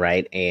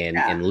 right?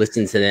 And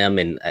listen to them,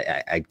 and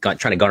I got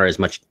trying to garner as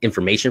much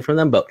information from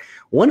them. But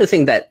one of the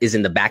things that is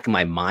in the back of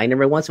my mind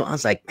every once in a while, I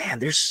was like, man,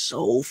 they're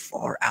so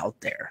far out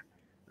there,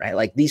 right?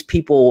 Like these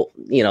people,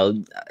 you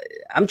know,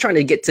 I'm trying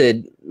to get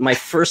to my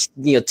first,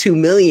 you know, 2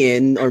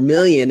 million or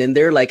million, and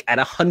they're like at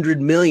 $100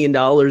 million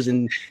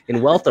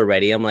in wealth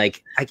already. I'm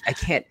like, I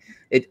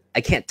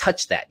can't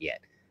touch that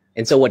yet.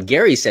 And so what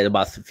Gary said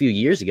about a few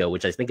years ago,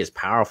 which I think is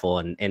powerful,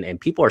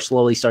 and people are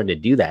slowly starting to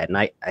do that. And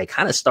I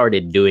kind of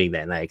started doing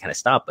that, and I kind of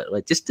stopped, but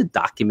like just to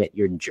document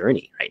your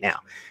journey right now,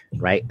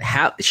 right?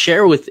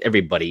 Share with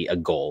everybody a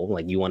goal.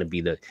 Like you want to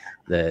be the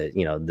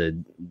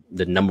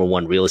number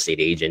one real estate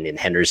agent in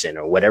Henderson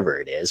or whatever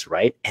it is,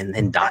 right? And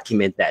then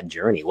document that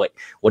journey. What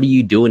are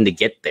you doing to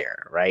get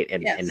there, right?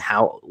 And and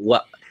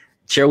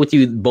share with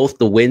you both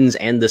the wins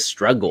and the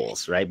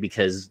struggles, right?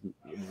 Because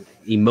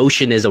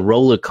emotion is a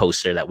roller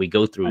coaster that we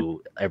go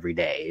through every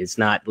day. It's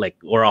not like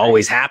we're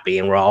always happy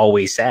and we're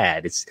always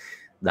sad. It's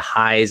the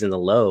highs and the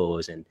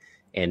lows, and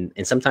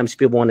sometimes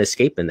people want to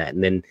escape in that.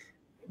 And then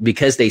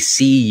because they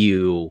see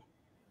you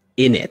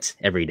in it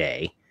every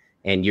day,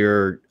 and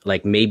you're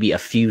like maybe a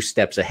few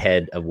steps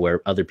ahead of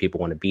where other people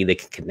want to be, they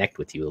can connect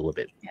with you a little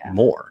bit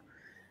more.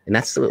 And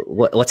that's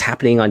what's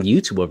happening on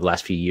YouTube over the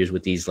last few years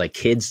with these like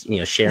kids, you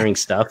know, sharing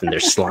stuff and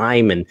their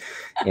slime and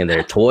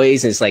their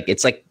toys. And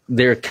it's like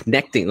they're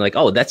connecting, like,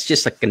 oh, that's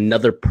just like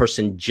another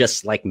person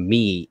just like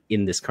me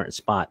in this current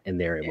spot, and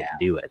they're able to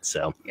do it.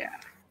 So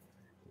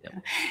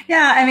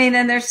yeah, I mean,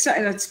 and there's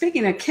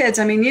speaking of kids,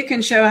 I mean, you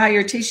can show how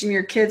you're teaching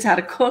your kids how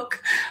to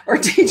cook, or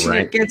teaching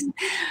your kids.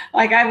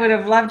 Like I would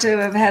have loved to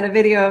have had a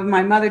video of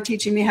my mother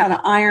teaching me how to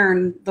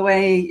iron the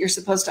way you're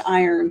supposed to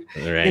iron,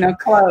 you know,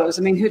 clothes.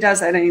 I mean, who does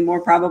that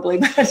anymore? Probably.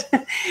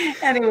 But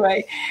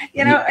anyway,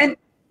 you know, and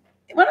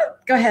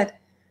go ahead.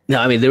 No,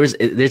 I mean, there's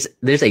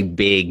a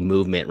big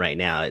movement right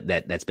now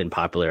that's been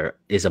popular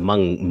is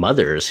among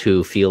mothers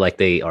who feel like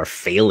they are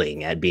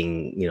failing at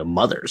being, you know,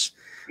 mothers.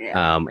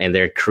 And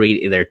they're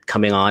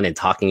coming on and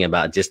talking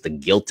about just the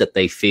guilt that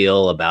they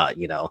feel about,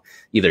 you know,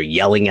 either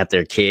yelling at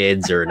their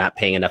kids or not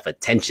paying enough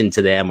attention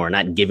to them or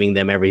not giving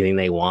them everything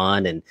they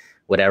want and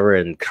whatever,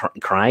 and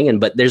crying.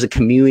 But there's a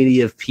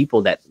community of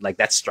people that like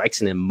that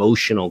strikes an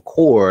emotional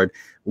chord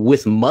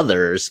with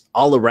mothers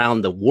all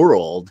around the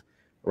world,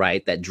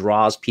 right? That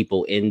draws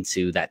people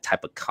into that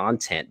type of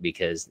content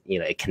because, you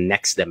know, it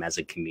connects them as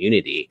a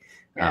community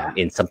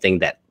in something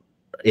that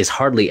is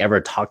hardly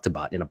ever talked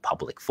about in a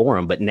public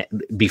forum. But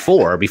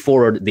before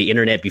the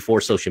internet,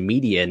 before social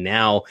media,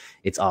 now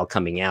it's all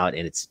coming out,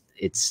 and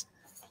it's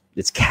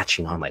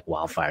catching on like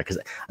wildfire. Because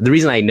the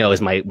reason I know is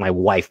my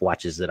wife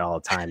watches it all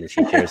the time, and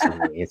she shares it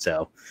with me. And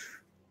so,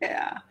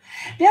 yeah.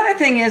 The other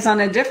thing is, on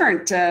a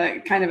different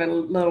kind of a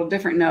little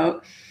different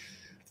note,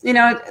 you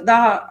know,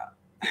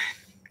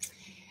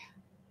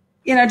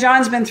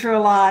 John's been through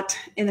a lot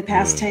in the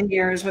past 10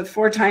 years with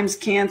 4 times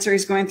cancer.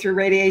 He's going through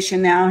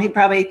radiation now.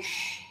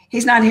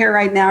 He's not here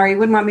right now, or he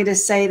wouldn't want me to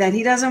say that.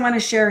 He doesn't want to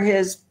share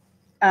his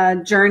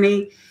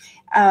journey.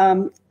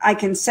 I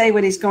can say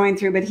what he's going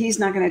through, but he's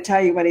not going to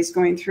tell you what he's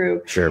going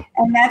through. Sure.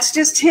 And that's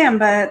just him.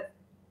 But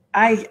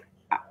I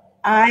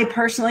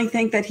personally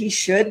think that he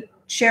should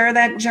share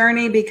that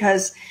journey,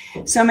 because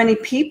so many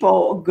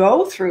people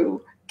go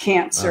through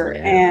cancer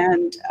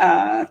and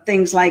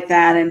things like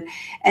that.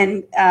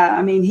 And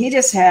I mean, he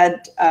just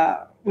had,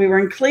 we were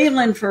in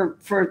Cleveland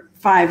for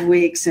 5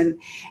 weeks,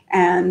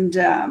 and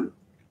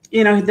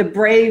you know, the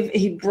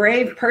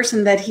brave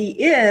person that he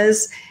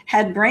is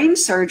had brain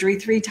surgery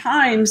 3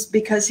 times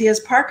because he has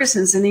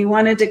Parkinson's, and he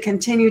wanted to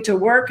continue to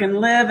work and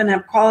live and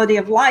have quality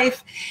of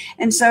life.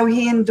 And so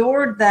he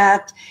endured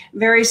that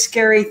very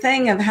scary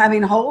thing of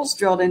having holes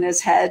drilled in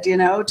his head, you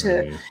know,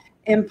 to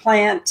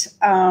implant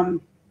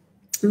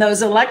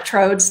those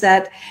electrodes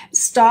that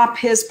stop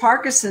his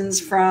Parkinson's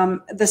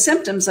from the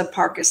symptoms of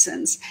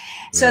Parkinson's,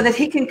 so that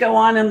he can go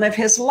on and live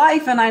his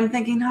life. And I'm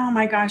thinking, oh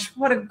my gosh,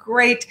 what a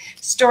great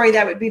story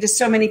that would be to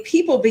so many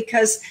people,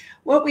 because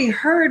what we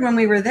heard when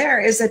we were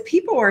there is that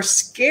people are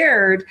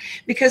scared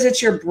because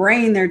it's your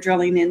brain they're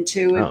drilling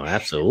into. Oh,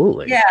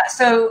 absolutely. Yeah.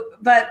 So,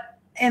 but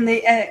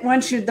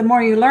the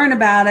more you learn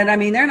about it, I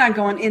mean, they're not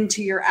going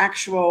into your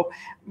actual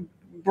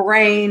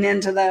brain,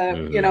 into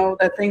the you know,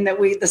 the thing that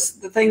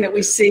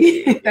we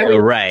see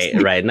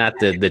right not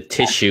the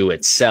tissue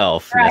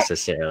itself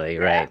necessarily,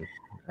 right?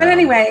 But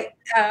anyway,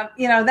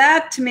 you know,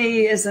 that to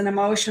me is an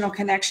emotional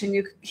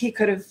connection. He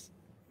could have,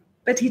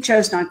 but he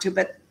chose not to.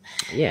 But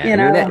you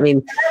know, I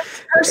mean,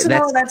 that's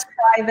personal, that's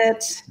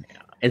private.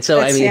 And so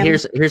I mean,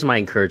 here's my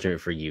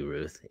encouragement for you,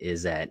 Ruth,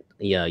 is that,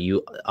 you know,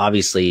 you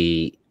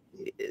obviously,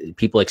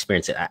 people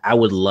experience it. I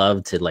would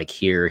love to like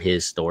hear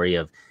his story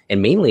of,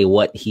 and mainly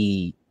what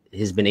he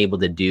has been able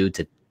to do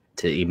to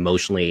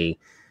emotionally,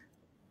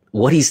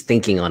 what he's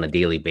thinking on a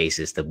daily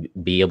basis to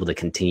be able to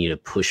continue to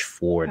push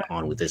forward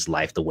on with his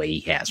life the way he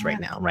has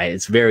right now. Right.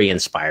 It's very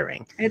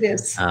inspiring. It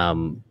is.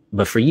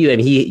 But for you, I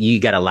mean,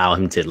 you got to allow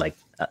him to like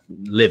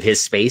live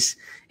his space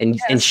and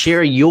Yes.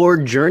 share your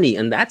journey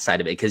on that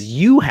side of it, because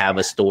you have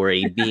a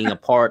story being a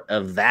part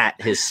of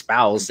that, his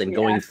spouse, and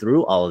going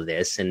through all of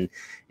this, and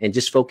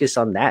just focus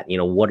on that. You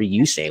know, what are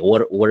you saying?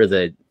 What are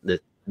the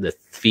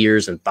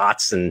fears and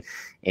thoughts and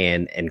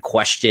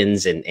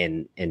questions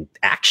and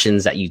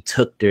actions that you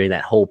took during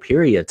that whole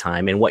period of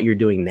time, and what you're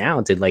doing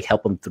now to like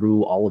help them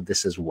through all of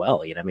this as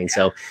well. You know what I mean?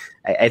 So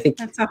I think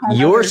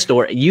your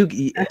story,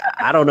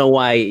 I don't know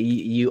why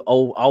you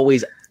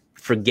always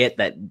forget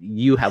that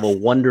you have a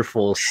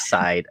wonderful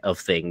side of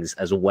things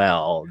as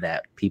well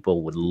that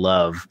people would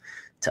love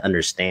to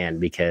understand,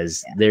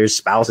 because there's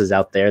spouses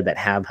out there that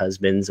have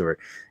husbands or,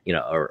 you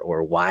know,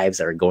 or wives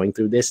that are going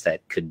through this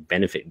that could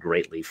benefit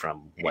greatly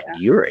from what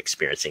you're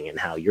experiencing and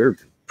how you're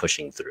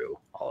pushing through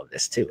all of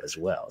this too as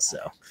well. So,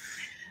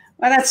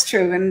 well, that's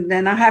true. And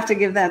then I'll have to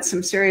give that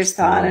some serious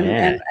thought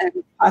and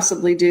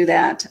possibly do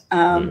that.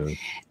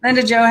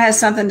 Linda Jo has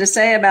something to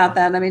say about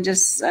that. Let me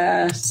just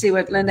see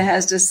what Linda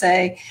has to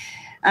say.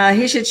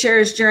 He should share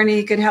his journey.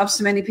 He could help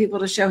so many people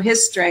to show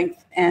his strength.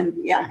 And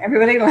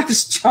everybody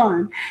loves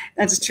John.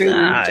 That's true.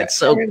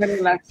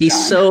 Everybody loves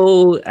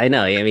John. I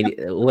know. I mean,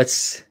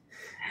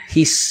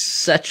 he's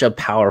such a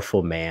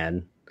powerful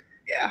man.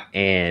 Yeah.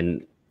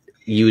 And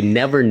you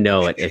never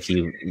know it if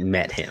you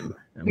met him.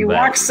 He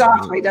walks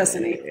softly,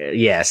 doesn't he?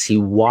 Yes, he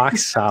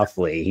walks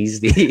softly.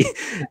 He's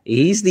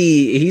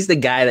the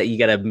guy that you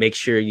got to make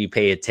sure you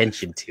pay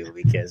attention to,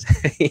 because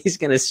he's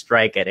going to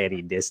strike at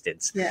any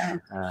distance. Yeah.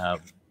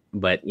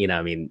 But, you know,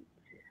 I mean,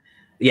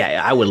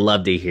 I would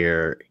love to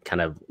hear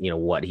kind of, you know,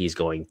 what he's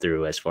going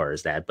through as far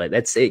as that. But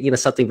that's, you know,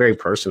 something very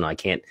personal. I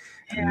can't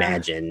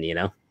imagine, you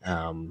know.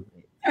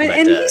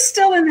 And he's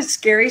still in the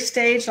scary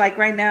stage. Like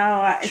right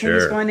now, I think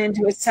he's going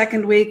into his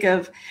second week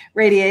of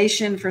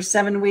radiation for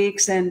 7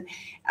 weeks. And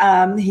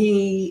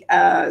he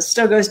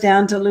still goes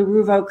down to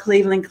LaRuvo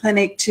Cleveland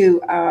Clinic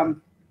to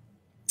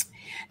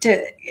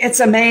it's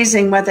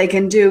amazing what they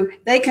can do.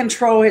 They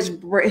control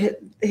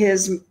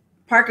his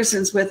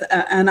Parkinson's with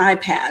an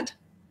iPad.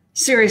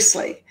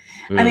 Seriously.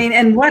 I mean,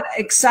 and what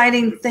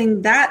exciting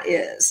thing that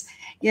is,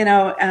 you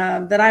know,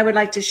 that I would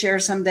like to share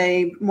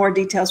someday, more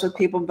details with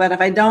people. But if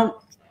I don't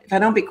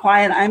be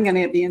quiet, I'm going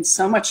to be in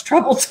so much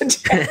trouble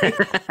today.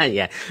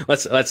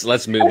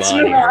 Let's move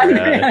on.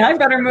 I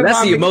better move on.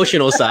 That's the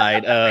emotional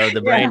side of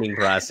the branding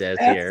process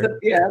here.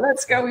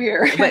 Let's go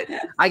here. But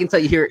I can tell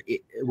you here,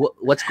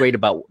 what's great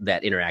about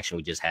that interaction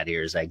we just had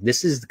here is like,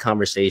 this is the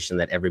conversation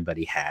that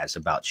everybody has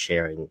about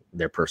sharing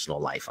their personal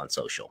life on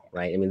social,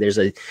 right? I mean, there's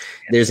an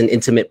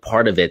intimate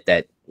part of it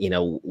that, you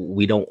know,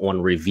 we don't want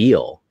to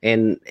reveal.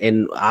 And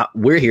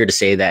we're here to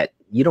say that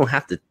you don't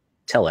have to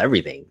tell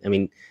everything. I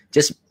mean,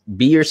 just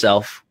be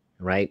yourself,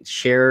 right?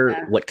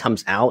 Share what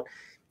comes out.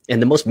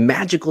 And the most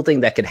magical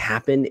thing that could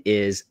happen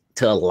is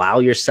to allow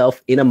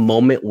yourself in a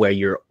moment where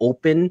you're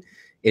open. And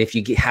if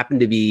you happen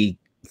to be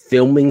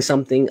filming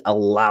something,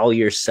 allow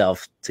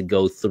yourself to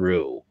go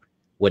through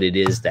what it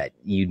is that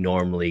you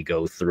normally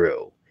go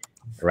through,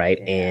 right?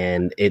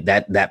 And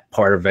that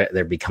part of it,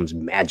 there becomes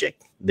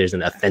magic. There's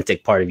an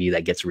authentic part of you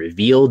that gets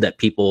revealed, that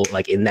people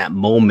like in that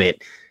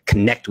moment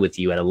connect with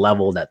you at a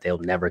level that they'll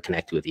never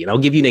connect with you. And I'll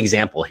give you an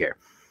example here.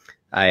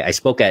 I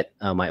spoke at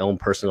my own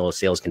personal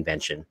sales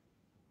convention,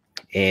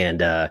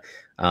 and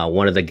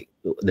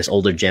this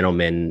older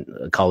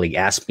gentleman colleague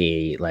asked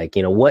me, like,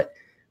 you know,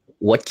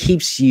 what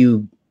keeps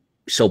you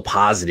so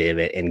positive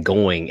and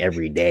going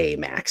every day,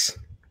 Max?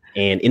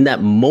 And in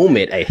that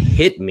moment, it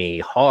hit me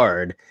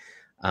hard,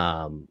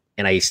 and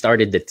I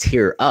started to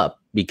tear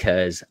up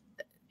because,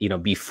 you know,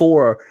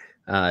 before,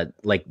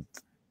 like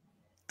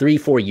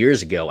 3-4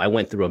 years ago, I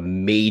went through a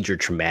major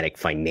traumatic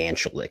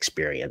financial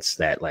experience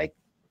that, like,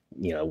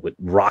 you know,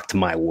 rocked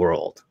my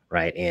world.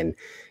 Right. And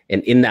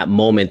in that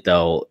moment,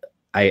 though,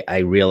 I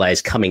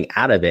realized coming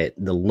out of it,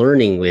 the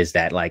learning was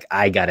that, like,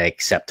 I got to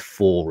accept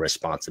full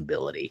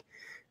responsibility.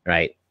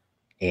 Right.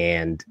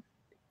 And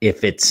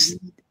if it's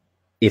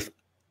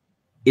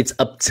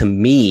up to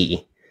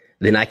me,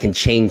 then I can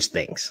change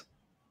things.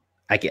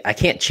 I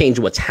can't change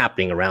what's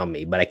happening around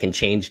me, but I can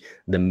change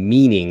the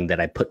meaning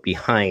that I put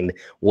behind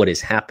what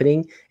is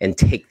happening and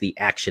take the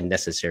action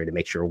necessary to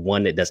make sure,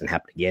 one, it doesn't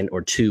happen again,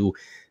 or two,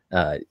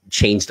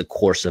 change the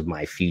course of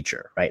my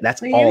future, right?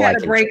 That's all I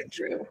can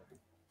breakthrough. Change.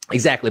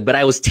 Exactly. But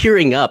I was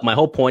tearing up. My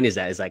whole point is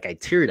I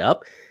teared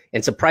up.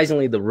 And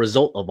surprisingly, the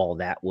result of all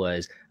that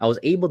was I was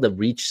able to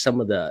reach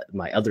some of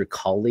my other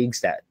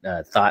colleagues that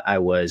thought I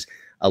was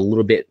a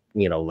little bit,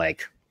 you know,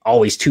 like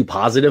always too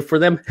positive for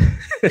them.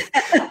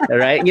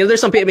 Right. You know,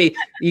 there's some people, I mean,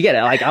 you get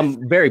it. Like,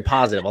 I'm very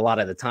positive a lot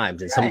of the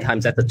times, and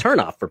sometimes that's a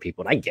turnoff for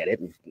people. And I get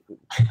it.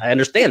 I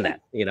understand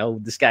that, you know,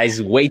 this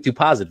guy's way too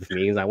positive for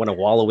me, and I want to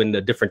wallow in a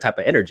different type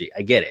of energy.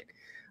 I get it.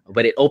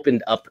 But it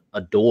opened up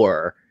a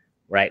door,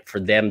 right, for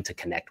them to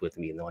connect with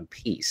me in one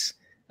piece,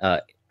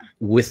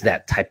 with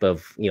that type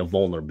of, you know,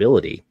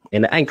 vulnerability.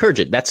 And I encourage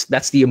it.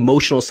 That's the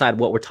emotional side of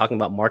what we're talking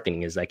about.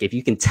 Marketing is like, if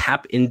you can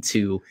tap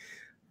into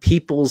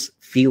people's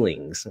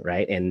feelings,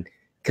 right? And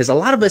because a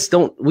lot of us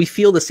we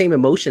feel the same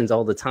emotions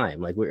all the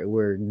time. Like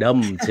we're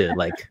numb to,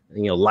 like,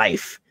 you know,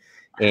 life.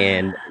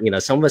 And,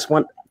 some of us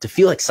want to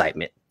feel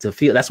excitement,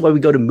 that's why we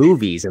go to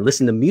movies and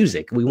listen to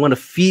music. We want to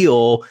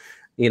feel,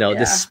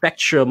 this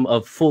spectrum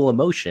of full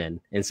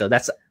emotion. And so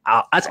that's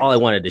all I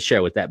wanted to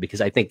share with that,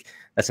 because I think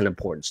that's an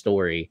important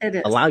story. It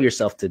is. Allow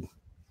yourself to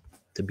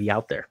be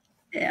out there.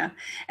 Yeah.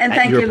 And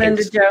thank you,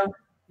 Linda Jo.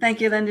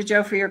 Thank you, Linda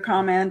Jo, for your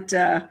comment.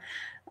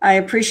 I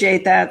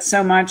appreciate that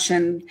so much.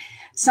 And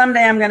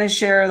someday I'm going to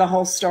share the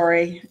whole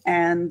story,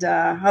 and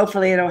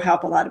hopefully it'll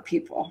help a lot of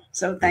people.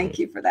 So thank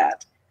you for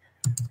that.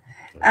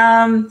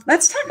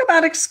 Let's talk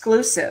about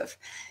exclusive.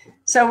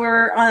 So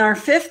we're on our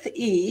 5th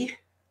E,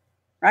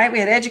 right? We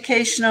had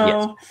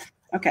educational. Yes.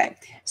 Okay.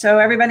 So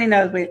everybody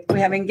knows we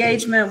have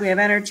engagement, we have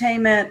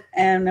entertainment,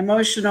 and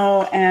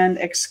emotional, and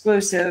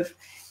exclusive,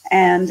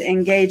 and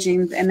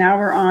engaging. And now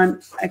we're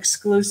on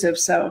exclusive.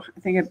 So I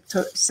think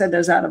I said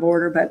those out of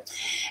order, but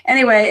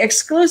anyway,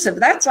 exclusive,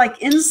 that's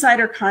like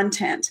insider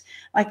content.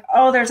 Like,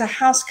 oh, there's a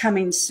house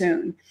coming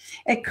soon.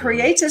 It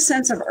creates a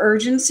sense of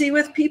urgency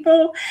with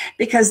people,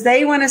 because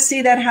they want to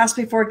see that house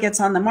before it gets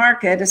on the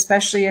market,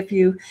 especially if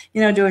you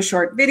do a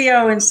short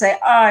video and say,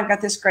 oh, I've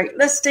got this great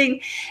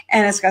listing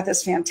and it's got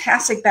this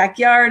fantastic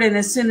backyard, and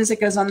as soon as it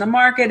goes on the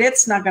market,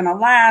 it's not going to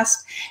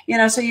last.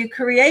 So you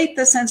create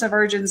the sense of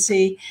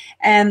urgency,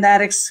 and that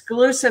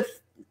exclusive,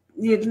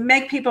 you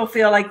make people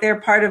feel like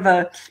they're part of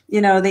the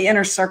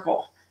inner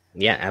circle.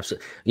 Yeah,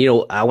 absolutely.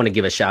 I want to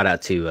give a shout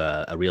out to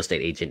a real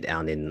estate agent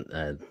down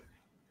in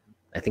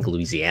I think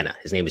Louisiana.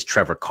 His name is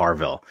Trevor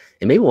Carville,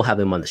 and maybe we'll have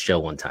him on the show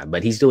one time.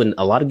 But he's doing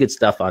a lot of good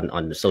stuff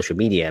on social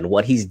media, and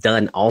what he's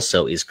done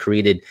also is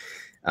created,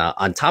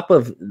 on top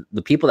of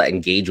the people that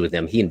engage with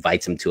him, he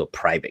invites them to a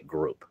private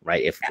group,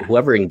 right? If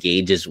whoever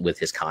engages with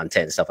his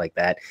content and stuff like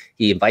that,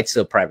 he invites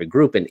to a private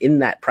group, and in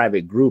that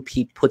private group,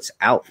 he puts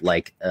out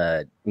like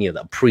the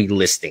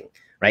pre-listing,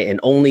 right?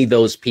 And only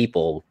those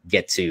people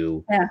get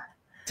to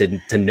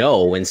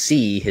know and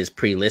see his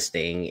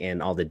pre-listing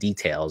and all the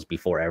details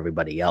before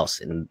everybody else.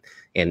 And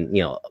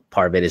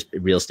part of it is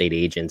real estate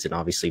agents and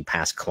obviously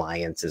past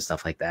clients and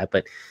stuff like that.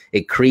 But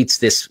it creates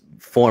this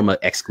form of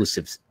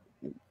exclusivity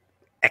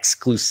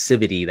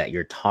that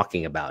you're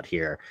talking about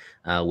here,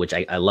 which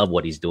I love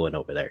what he's doing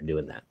over there,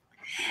 doing that.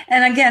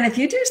 And again, if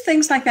you do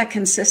things like that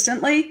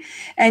consistently,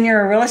 and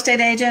you're a real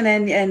estate agent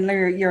and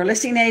you're a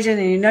listing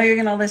agent, and you're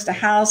going to list a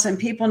house, and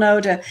people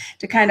know to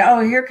kind of, oh,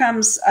 here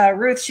comes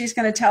Ruth, she's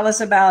going to tell us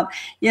about,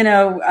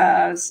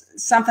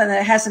 something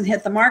that hasn't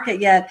hit the market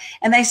yet.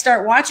 And they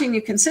start watching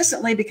you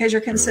consistently because you're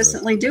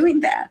consistently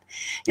doing that.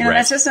 Right.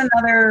 That's just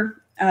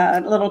another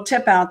little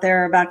tip out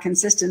there about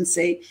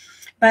consistency.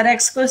 But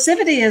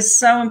exclusivity is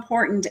so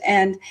important.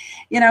 And,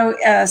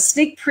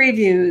 sneak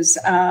previews,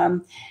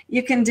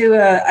 you can do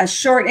a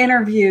short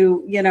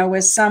interview,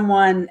 with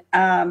someone,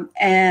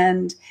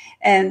 and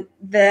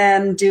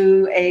then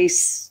do a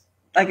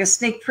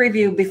sneak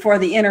preview before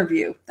the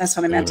interview. That's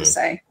what I meant to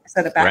say. I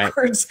said it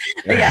backwards.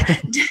 Right.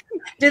 But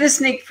do the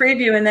sneak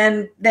preview,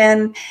 and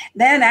then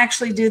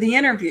actually do the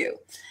interview.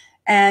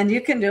 And you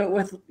can do it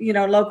with,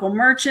 local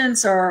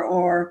merchants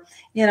or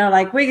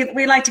like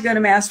we like to go to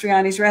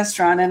Mastriani's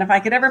restaurant. And if I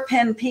could ever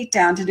pin Pete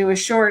down to do a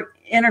short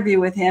interview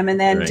with him, and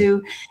then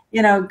do,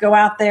 go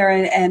out there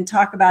and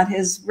talk about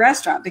his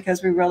restaurant,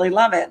 because we really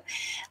love it.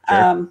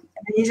 Sure.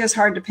 He's just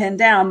hard to pin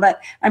down, but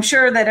I'm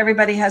sure that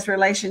everybody has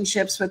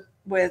relationships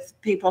with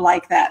people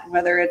like that,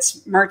 whether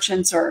it's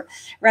merchants or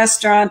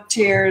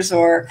restaurateurs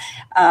or,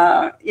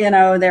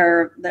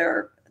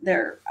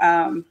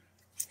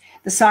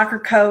 the soccer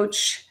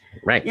coach.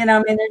 Right.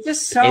 There's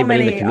just so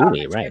many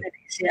opportunities. Right.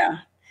 Yeah.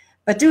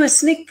 But do a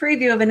sneak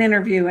preview of an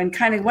interview and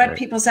kind of whet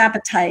people's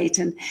appetite,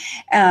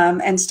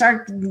 and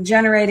start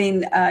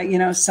generating,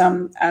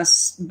 some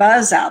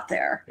buzz out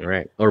there.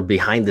 Right. Or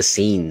behind the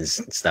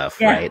scenes stuff,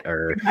 right?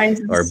 Or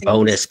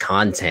bonus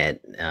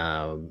content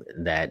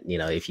that,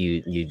 if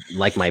you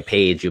like my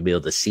page, you'll be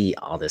able to see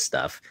all this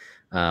stuff.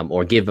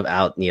 Or give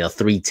out,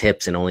 3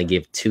 tips and only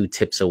give 2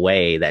 tips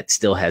away. That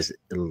still has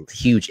a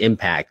huge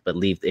impact, but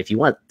if you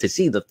want to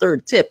see the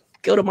 3rd tip,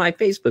 go to my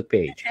Facebook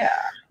page.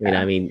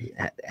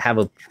 Have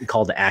a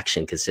call to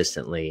action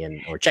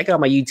consistently, or check out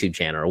my YouTube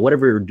channel or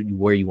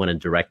where you want to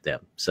direct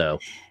them. So,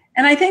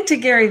 and I think to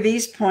Gary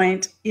Vee's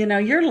point,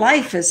 your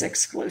life is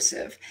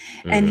exclusive.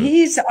 And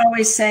he's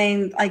always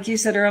saying, like you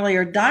said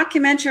earlier,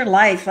 document your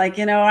life. Like,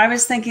 I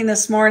was thinking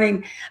this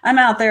morning, I'm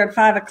out there at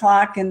 5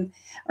 o'clock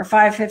or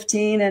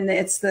 5:15, and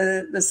it's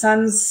the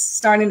sun's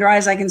starting to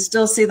rise. I can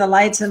still see the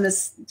lights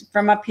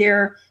from up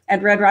here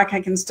at Red Rock.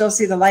 I can still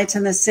see the lights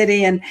in the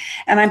city, and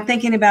I'm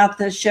thinking about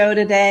the show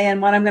today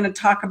and what I'm going to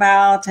talk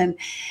about, and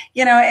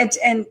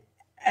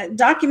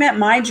document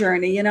my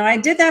journey. I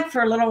did that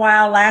for a little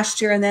while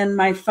last year, and then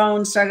my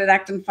phone started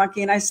acting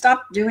funky, and I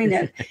stopped doing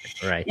it.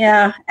 Right.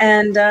 Yeah,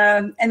 and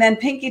then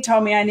Pinky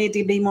told me I need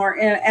to be more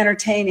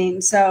entertaining.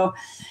 So,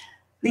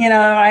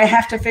 I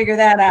have to figure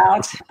that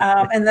out,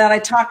 and that I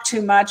talk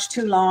too much,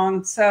 too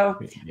long. So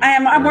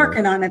I'm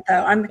working on it,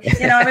 though. I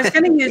was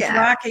going to use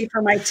Rocky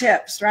for my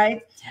tips,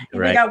 right? And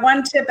we got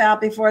one tip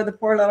out before the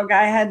poor little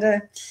guy had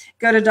to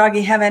go to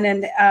doggy heaven,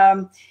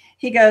 and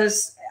he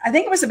goes, I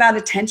think it was about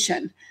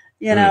attention.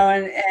 you know,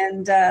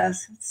 and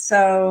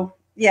so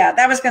yeah,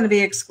 that was going to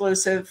be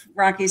exclusive,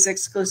 Rocky's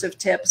exclusive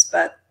tips.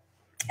 But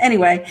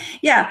anyway,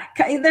 yeah,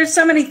 there's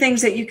so many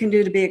things that you can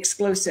do to be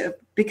exclusive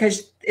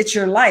because it's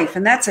your life,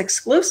 and that's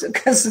exclusive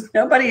because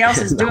nobody else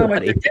is doing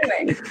what you're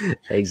doing.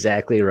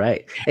 Exactly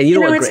right. And you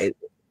know what? Great.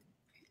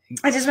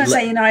 I just want to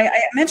say, you know, I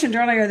mentioned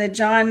earlier that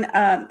John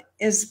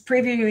is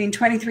previewing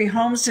 23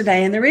 homes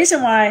today. And the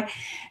reason why,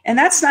 and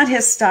that's not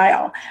his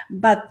style,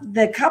 but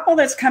the couple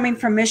that's coming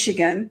from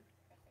Michigan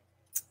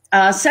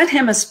sent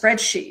him a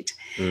spreadsheet,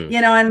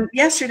 you know, and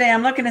yesterday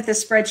I'm looking at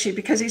this spreadsheet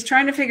because he's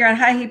trying to figure out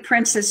how he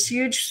prints this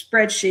huge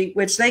spreadsheet,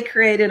 which they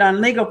created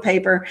on legal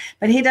paper,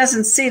 but he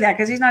doesn't see that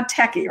because he's not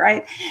techie,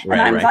 right?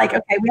 And I'm like,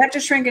 okay, we have to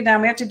shrink it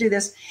down. We have to do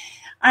this.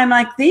 I'm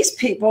like, these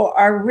people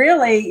are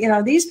really, you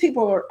know, these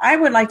people are, I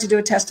would like to do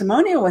a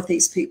testimonial with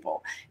these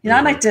people. You know,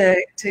 I'd like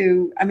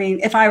to, I mean,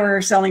 if I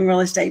were selling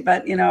real estate,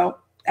 but, you know,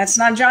 that's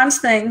not John's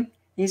thing.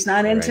 He's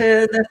not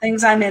into the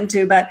things I'm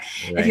into. But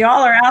if you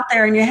all are out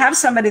there and you have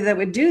somebody that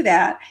would do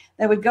that,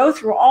 that would go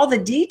through all the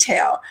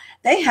detail,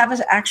 they have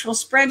an actual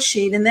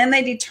spreadsheet. And then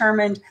they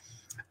determined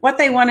what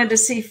they wanted to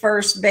see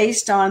first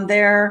based on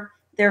their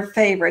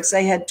favorites.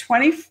 They had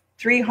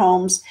 23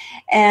 homes,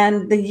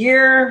 and the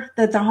year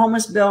that the home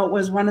was built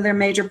was one of their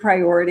major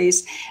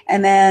priorities.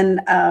 And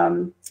then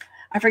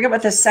I forget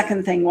what the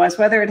second thing was,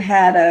 whether it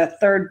had a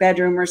third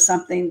bedroom or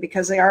something,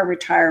 because they are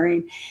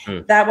retiring.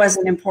 That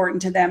wasn't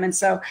important to them. And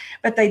so,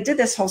 but they did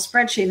this whole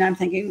spreadsheet, and I'm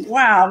thinking,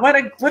 wow, what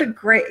a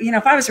great, you know,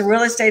 if I was a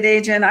real estate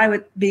agent, I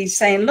would be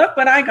saying, look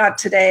what I got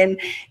today.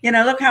 And, you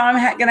know, look how I'm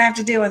going to have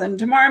to deal with them.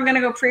 Tomorrow I'm going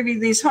to go preview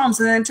these homes.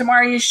 And then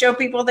tomorrow you show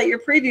people that you're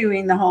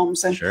previewing the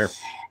homes. And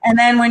and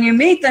then when you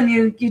meet them,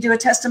 you do a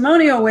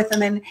testimonial with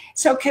them. And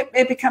so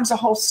it becomes a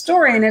whole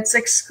story, and it's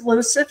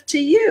exclusive to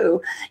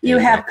you. You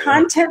have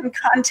content and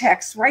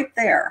context right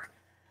there.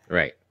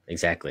 Right.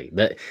 Exactly.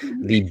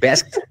 The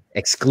best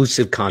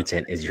exclusive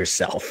content is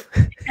yourself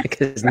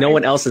because no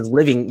one else is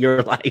living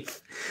your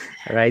life.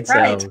 Right.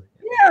 So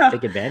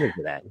take advantage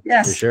of that.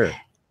 Yes. For sure.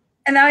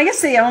 And now I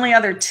guess the only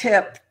other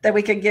tip that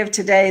we could give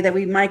today that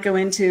we might go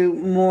into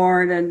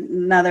more in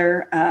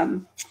another,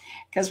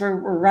 because we're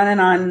running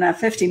on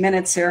 50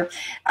 minutes here,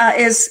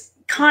 is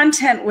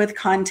content with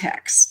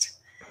context.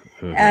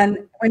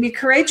 And when you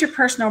create your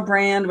personal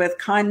brand with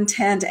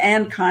content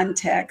and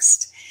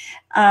context,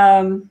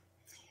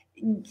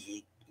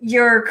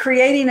 you're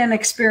creating an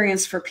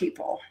experience for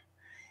people.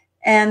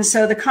 And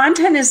so the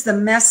content is the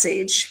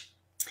message.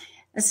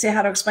 Let's see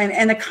how to explain it.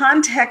 And the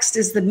context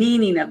is the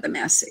meaning of the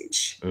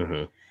message.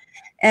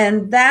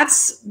 And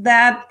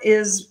that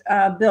is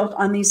built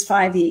on these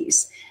 5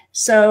 E's.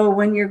 So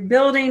when you're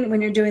building,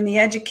 when you're doing the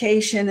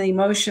education, the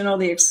emotional,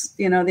 the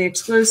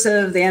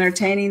exclusive, the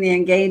entertaining, the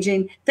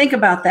engaging, think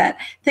about that.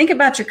 Think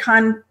about your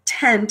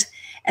content,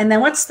 and then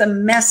what's the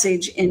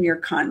message in your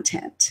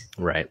content?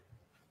 Right.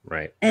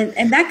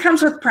 And that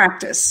comes with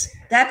practice.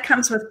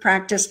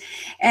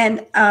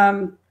 And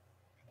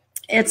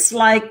it's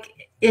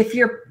like if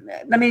you're,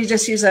 let me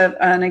just use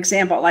an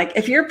example. Like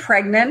if you're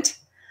pregnant,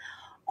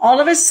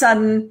 all of a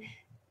sudden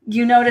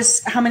you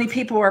notice how many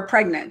people are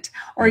pregnant,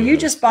 or you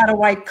just bought a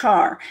white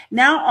car.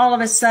 Now, all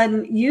of a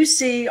sudden you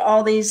see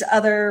all these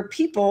other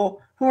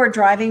people who are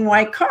driving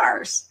white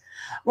cars.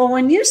 Well,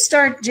 when you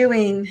start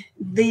doing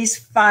these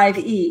 5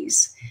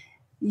 E's,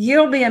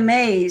 you'll be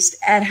amazed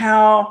at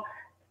how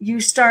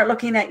you start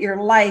looking at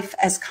your life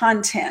as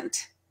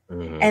content,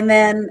 and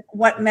then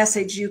what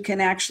message you can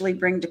actually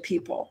bring to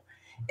people.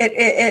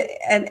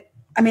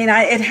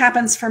 It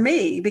happens for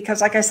me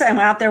because, like I said, I'm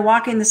out there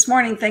walking this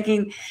morning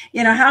thinking,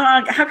 you know,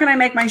 how can I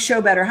make my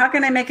show better? How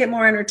can I make it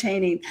more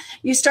entertaining?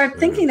 You start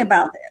thinking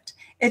about it.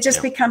 It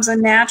just becomes a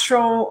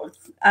natural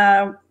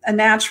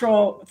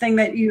thing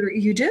that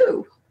you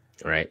do.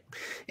 Right.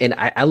 And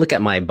I look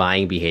at my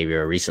buying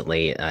behavior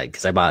recently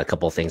because I bought a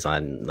couple of things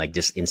on like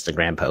just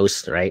Instagram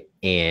posts. Right.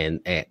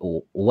 And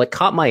what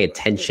caught my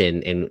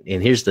attention, and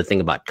here's the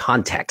thing about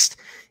context,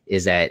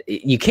 is that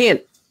you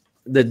can't,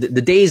 the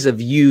days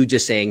of you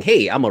just saying,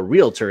 hey, I'm a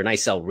realtor and I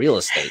sell real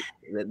estate,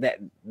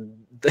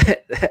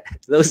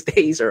 those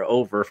days are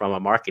over from a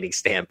marketing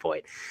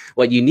standpoint.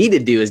 What you need to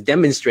do is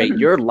demonstrate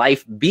your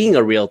life being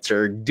a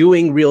realtor,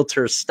 doing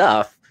realtor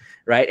stuff,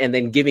 right? And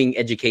then giving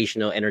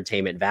educational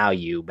entertainment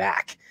value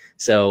back.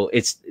 So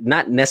it's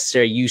not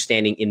necessarily you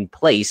standing in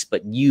place,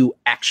 but you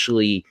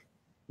actually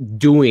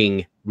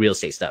doing real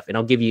estate stuff. And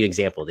I'll give you an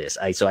example of this.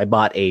 So I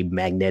bought a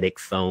magnetic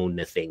phone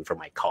thing for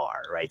my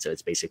car, right? So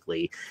it's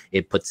basically,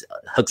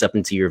 hooks up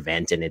into your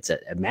vent, and it's a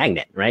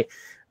magnet, right?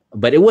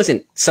 But it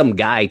wasn't some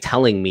guy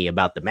telling me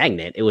about the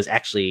magnet. It was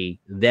actually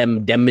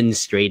them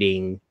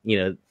demonstrating, you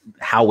know,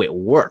 how it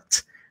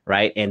worked,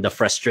 right? And the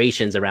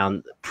frustrations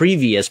around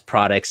previous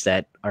products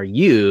that are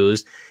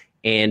used.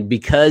 And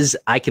because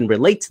I can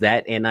relate to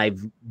that, and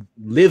I've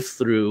lived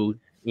through,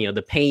 you know,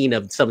 the pain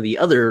of some of the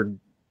other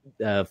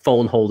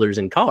phone holders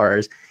and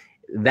cars,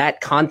 that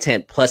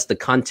content plus the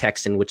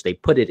context in which they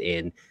put it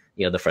in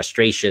the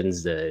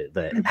frustrations,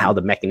 the how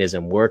the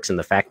mechanism works, and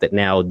the fact that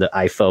now the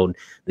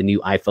new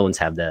iPhones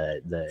have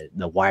the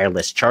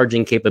wireless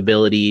charging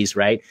capabilities,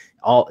 right?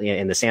 All,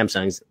 and the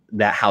Samsungs,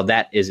 how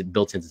that is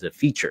built into the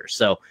feature.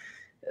 So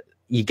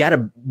you got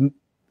to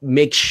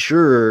make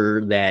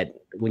sure that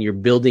when you're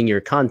building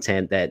your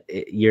content, that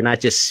you're not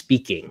just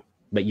speaking,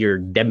 but you're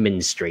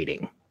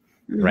demonstrating,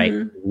 right?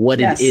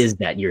 What it is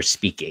that you're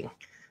speaking.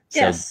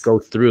 So go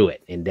through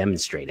it and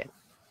demonstrate it.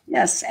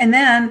 Yes. And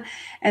then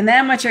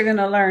what you're going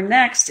to learn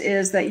next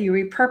is that you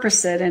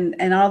repurpose it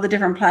and all the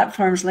different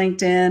platforms,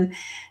 LinkedIn,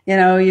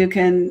 you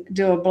can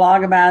do a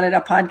blog about it,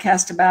 a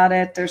podcast about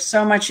it. There's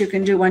so much you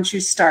can do once you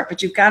start,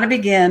 but you've got to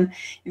begin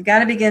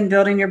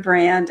building your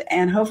brand.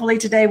 And hopefully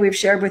today we've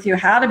shared with you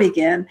how to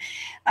begin,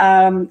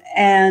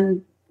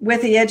 and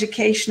with the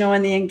educational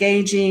and the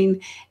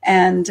engaging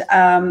and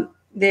the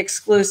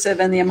exclusive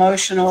and the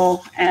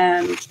emotional.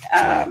 And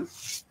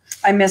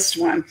I missed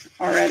one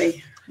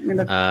already.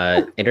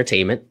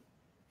 Entertainment.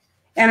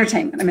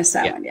 Entertainment. I missed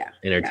that one. Yeah.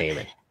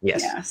 Entertainment.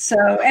 Yes. Yeah. So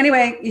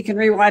anyway, you can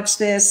rewatch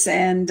this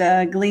and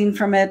glean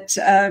from it,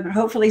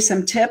 hopefully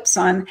some tips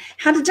on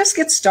how to just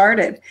get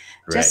started.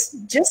 Right.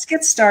 Just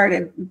get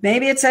started.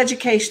 Maybe it's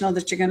educational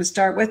that you're going to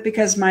start with,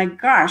 because my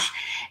gosh,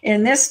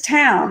 in this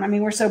town, I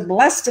mean, we're so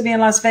blessed to be in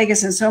Las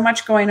Vegas and so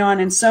much going on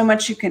and so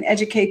much you can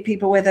educate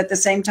people with at the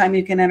same time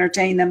you can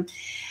entertain them.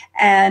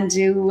 And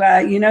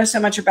you know so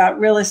much about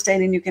real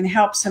estate and you can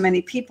help so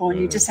many people, and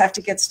you just have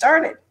to get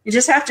started. You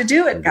just have to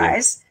do it,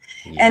 guys.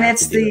 And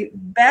it's the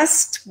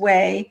best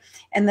way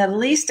and the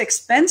least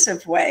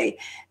expensive way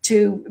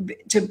to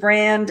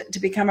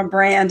become a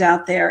brand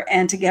out there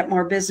and to get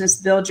more business,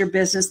 build your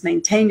business,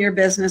 maintain your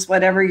business,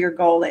 whatever your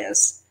goal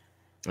is.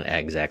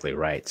 Exactly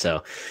right.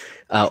 So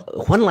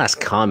one last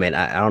comment.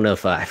 I don't know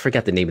if I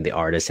forgot the name of the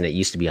artist, and it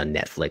used to be on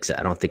Netflix.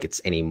 I don't think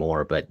it's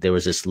anymore, but there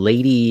was this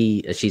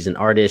lady, she's an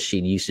artist. She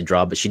used to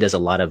draw, but she does a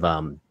lot of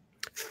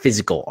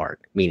physical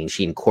art, meaning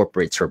she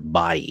incorporates her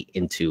body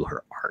into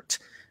her art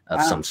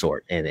of some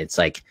sort. And it's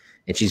like,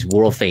 and she's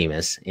world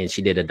famous, and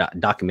she did a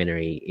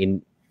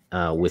documentary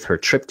with her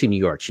trip to New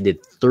York. She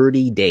did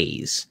 30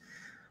 days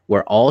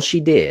where all she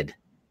did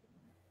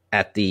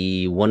at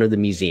one of the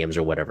museums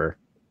or whatever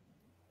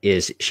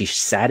is she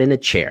sat in a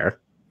chair,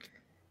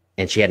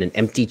 and she had an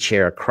empty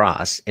chair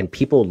across, and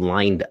people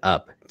lined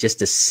up just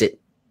to sit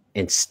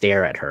and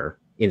stare at her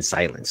in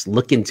silence,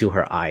 look into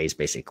her eyes,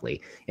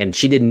 basically. And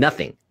she did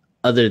nothing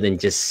other than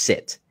just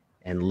sit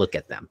and look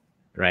at them,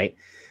 right?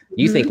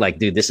 You think like,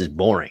 dude, this is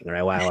boring,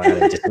 right? Why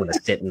I just want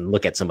to sit and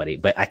look at somebody?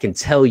 But I can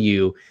tell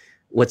you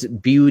what's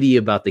beauty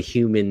about the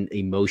human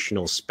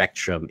emotional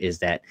spectrum is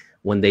that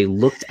when they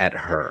looked at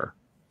her,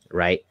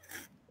 right,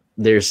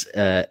 there's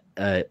a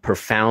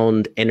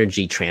profound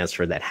energy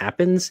transfer that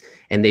happens,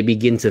 and they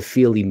begin to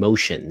feel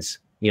emotions.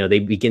 They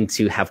begin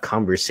to have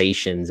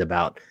conversations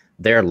about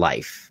their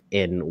life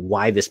and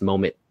why this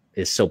moment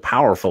is so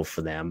powerful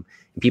for them.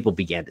 And people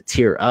began to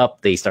tear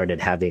up. They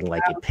started having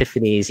like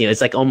epiphanies.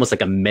 It's like almost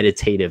like a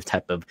meditative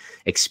type of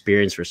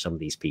experience for some of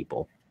these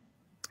people.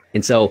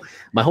 And so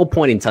my whole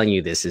point in telling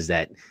you this is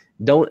that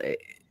don't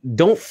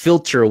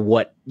filter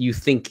what you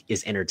think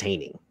is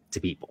entertaining to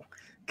people,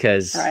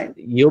 because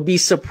you'll be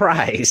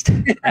surprised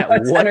at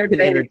what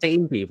can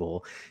entertain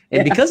people.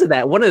 And because of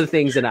that, one of the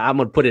things that I'm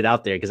going to put it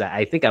out there, because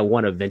I think I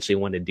eventually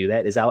want to do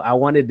that, is I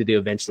wanted to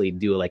eventually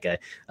do like a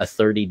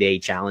 30-day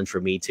challenge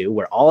for me too,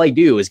 where all I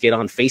do is get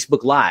on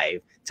Facebook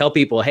Live, tell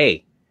people,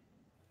 hey,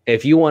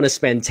 if you want to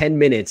spend 10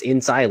 minutes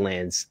in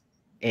silence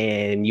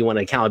and you want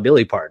an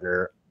accountability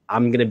partner,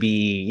 I'm going to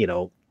be,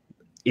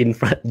 in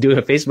front doing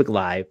a Facebook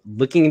Live,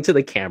 looking into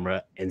the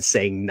camera and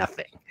saying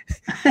nothing.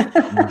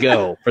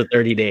 Go for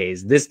 30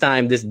 days, this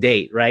time, this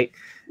date, right?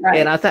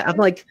 And I'm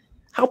like,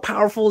 how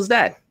powerful is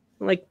that?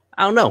 I'm like,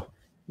 I don't know.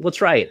 We'll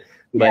try it.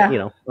 But,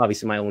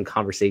 obviously my own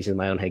conversation,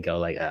 my own head go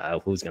like,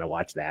 who's going to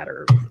watch that,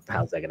 or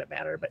how's that going to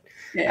matter? But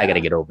I got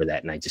to get over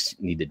that. And I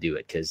just need to do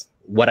it, because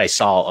what I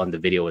saw on the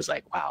video was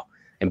like, wow.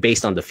 And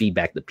based on the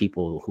feedback, the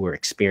people who were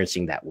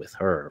experiencing that with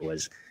her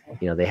was,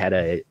 they had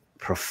a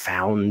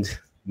profound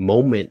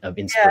moment of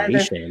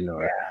inspiration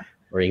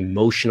or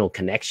emotional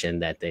connection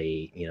that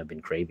they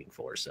been craving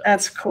for. So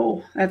that's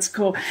cool.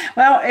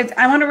 Well,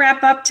 I want to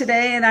wrap up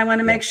today, and I want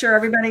to make sure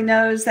everybody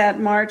knows that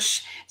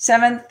March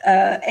 7th,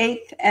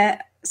 8th,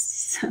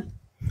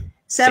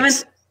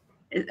 7th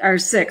or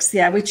 6th.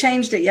 Yeah, we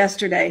changed it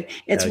yesterday.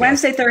 It's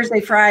Wednesday, Thursday,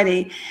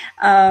 Friday.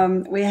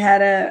 We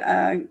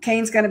had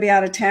Kane's going to be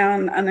out of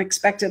town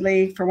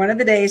unexpectedly for one of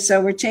the days, so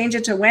we changed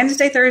it to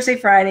Wednesday, Thursday,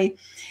 Friday.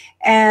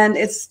 And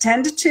it's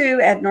 10 to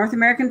 2 at North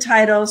American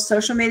Title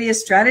Social Media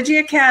Strategy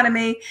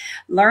Academy.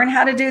 Learn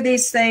how to do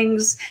these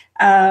things.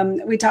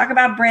 We talk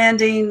about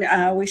branding.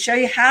 We show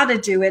you how to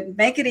do it,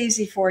 make it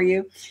easy for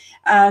you.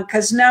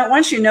 because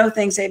once you know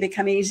things, they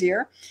become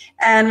easier.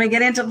 And we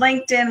get into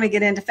LinkedIn, we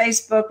get into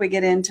Facebook, we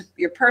get into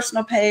your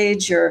personal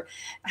page, your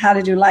how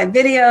to do live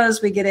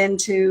videos. We get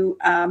into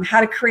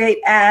how to create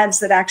ads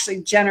that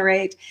actually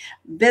generate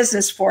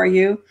business for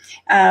you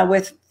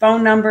with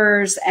phone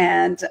numbers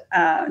and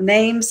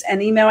names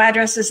and email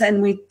addresses.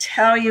 And we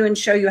tell you and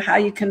show you how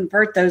you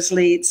convert those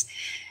leads.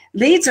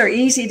 Leads are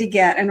easy to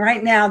get, and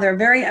right now they're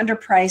very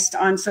underpriced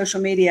on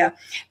social media,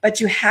 but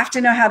you have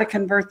to know how to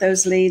convert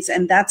those leads,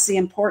 and that's the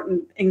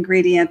important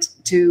ingredient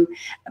to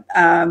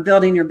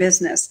building your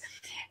business.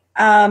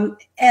 And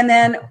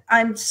then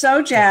I'm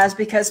so jazzed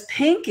because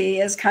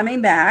Pinky is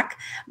coming back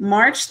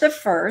March the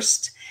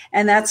 1st,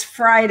 and that's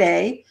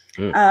Friday.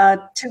 2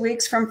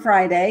 weeks from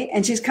Friday,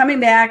 and she's coming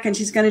back and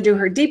she's going to do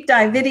her deep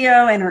dive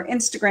video and her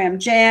Instagram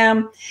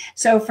jam.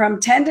 So from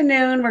 10 to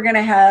noon, we're going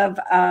to have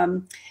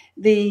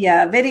the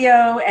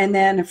video and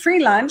then a free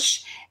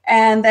lunch.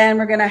 And then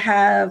we're going to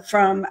have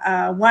from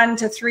 1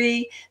 to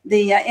 3,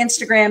 the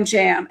Instagram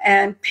jam.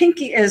 And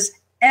Pinky is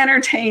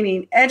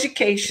entertaining,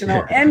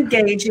 educational,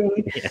 engaging,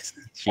 yes,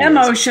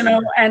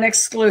 emotional, and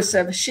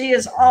exclusive. She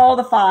is all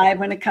the 5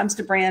 when it comes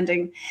to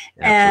branding.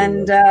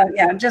 Absolutely. And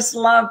yeah, just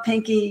love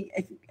Pinky.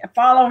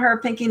 Follow her,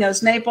 Pinky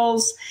Knows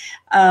Naples.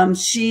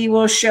 She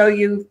will show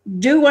you,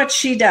 do what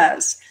she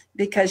does,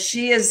 because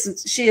she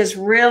is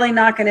really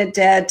knocking it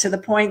dead to the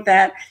point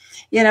that,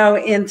 you know,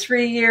 in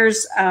 3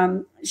 years,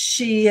 they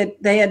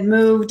had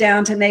moved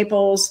down to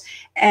Naples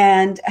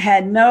and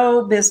had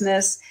no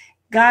business,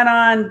 got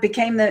on,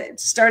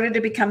 started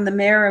to become the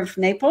mayor of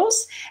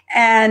Naples.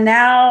 And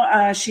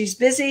now she's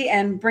busy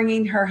and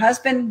bringing her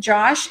husband,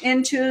 Josh,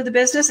 into the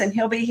business, and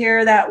he'll be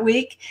here that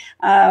week.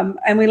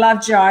 And we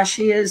love Josh.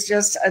 He is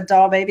just a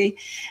doll baby.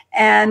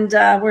 And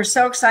we're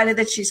so excited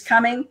that she's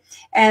coming.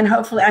 And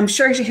hopefully, I'm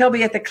sure he'll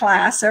be at the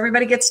class. So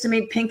everybody gets to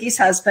meet Pinky's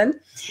husband.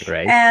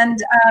 Right.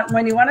 And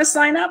when you want to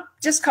sign up,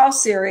 just call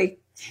Siri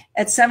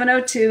at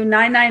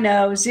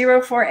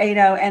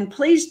 702-990-0480. And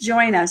please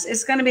join us.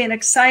 It's going to be an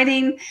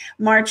exciting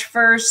March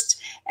 1st.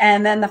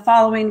 And then the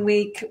following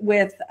week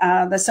with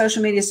the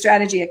Social Media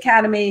Strategy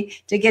Academy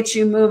to get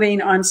you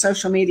moving on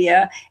social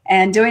media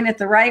and doing it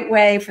the right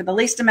way for the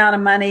least amount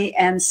of money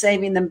and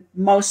saving the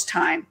most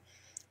time.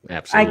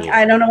 Absolutely.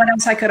 I don't know what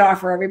else I could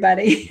offer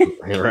everybody.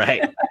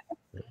 Right.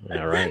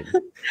 All right.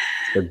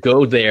 So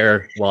go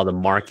there while the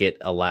market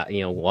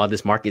while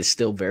this market is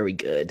still very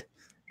good.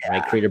 Yeah.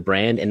 Right? Create a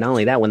brand. And not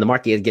only that, when the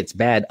market gets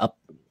bad,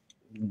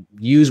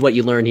 use what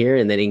you learn here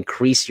and then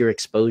increase your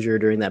exposure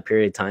during that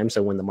period of time.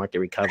 So when the market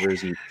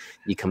recovers, you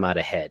come out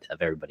ahead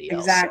of everybody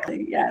else.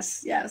 Exactly. So.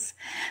 Yes. Yes.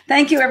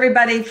 Thank you,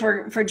 everybody,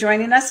 for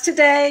joining us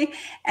today.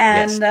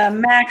 And yes.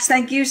 Max,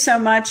 thank you so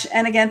much.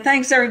 And again,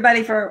 thanks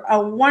everybody for a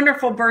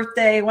wonderful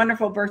birthday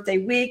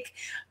week.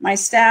 My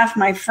staff,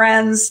 my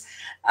friends.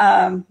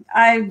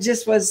 I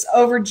just was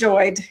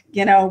overjoyed,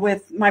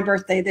 with my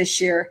birthday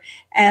this year.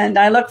 And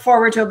I look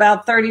forward to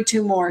about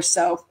 32 more.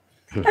 So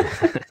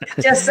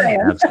just saying.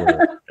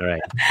 Absolutely. All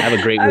right. Have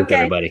a great week,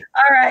 everybody.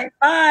 All right.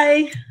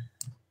 Bye.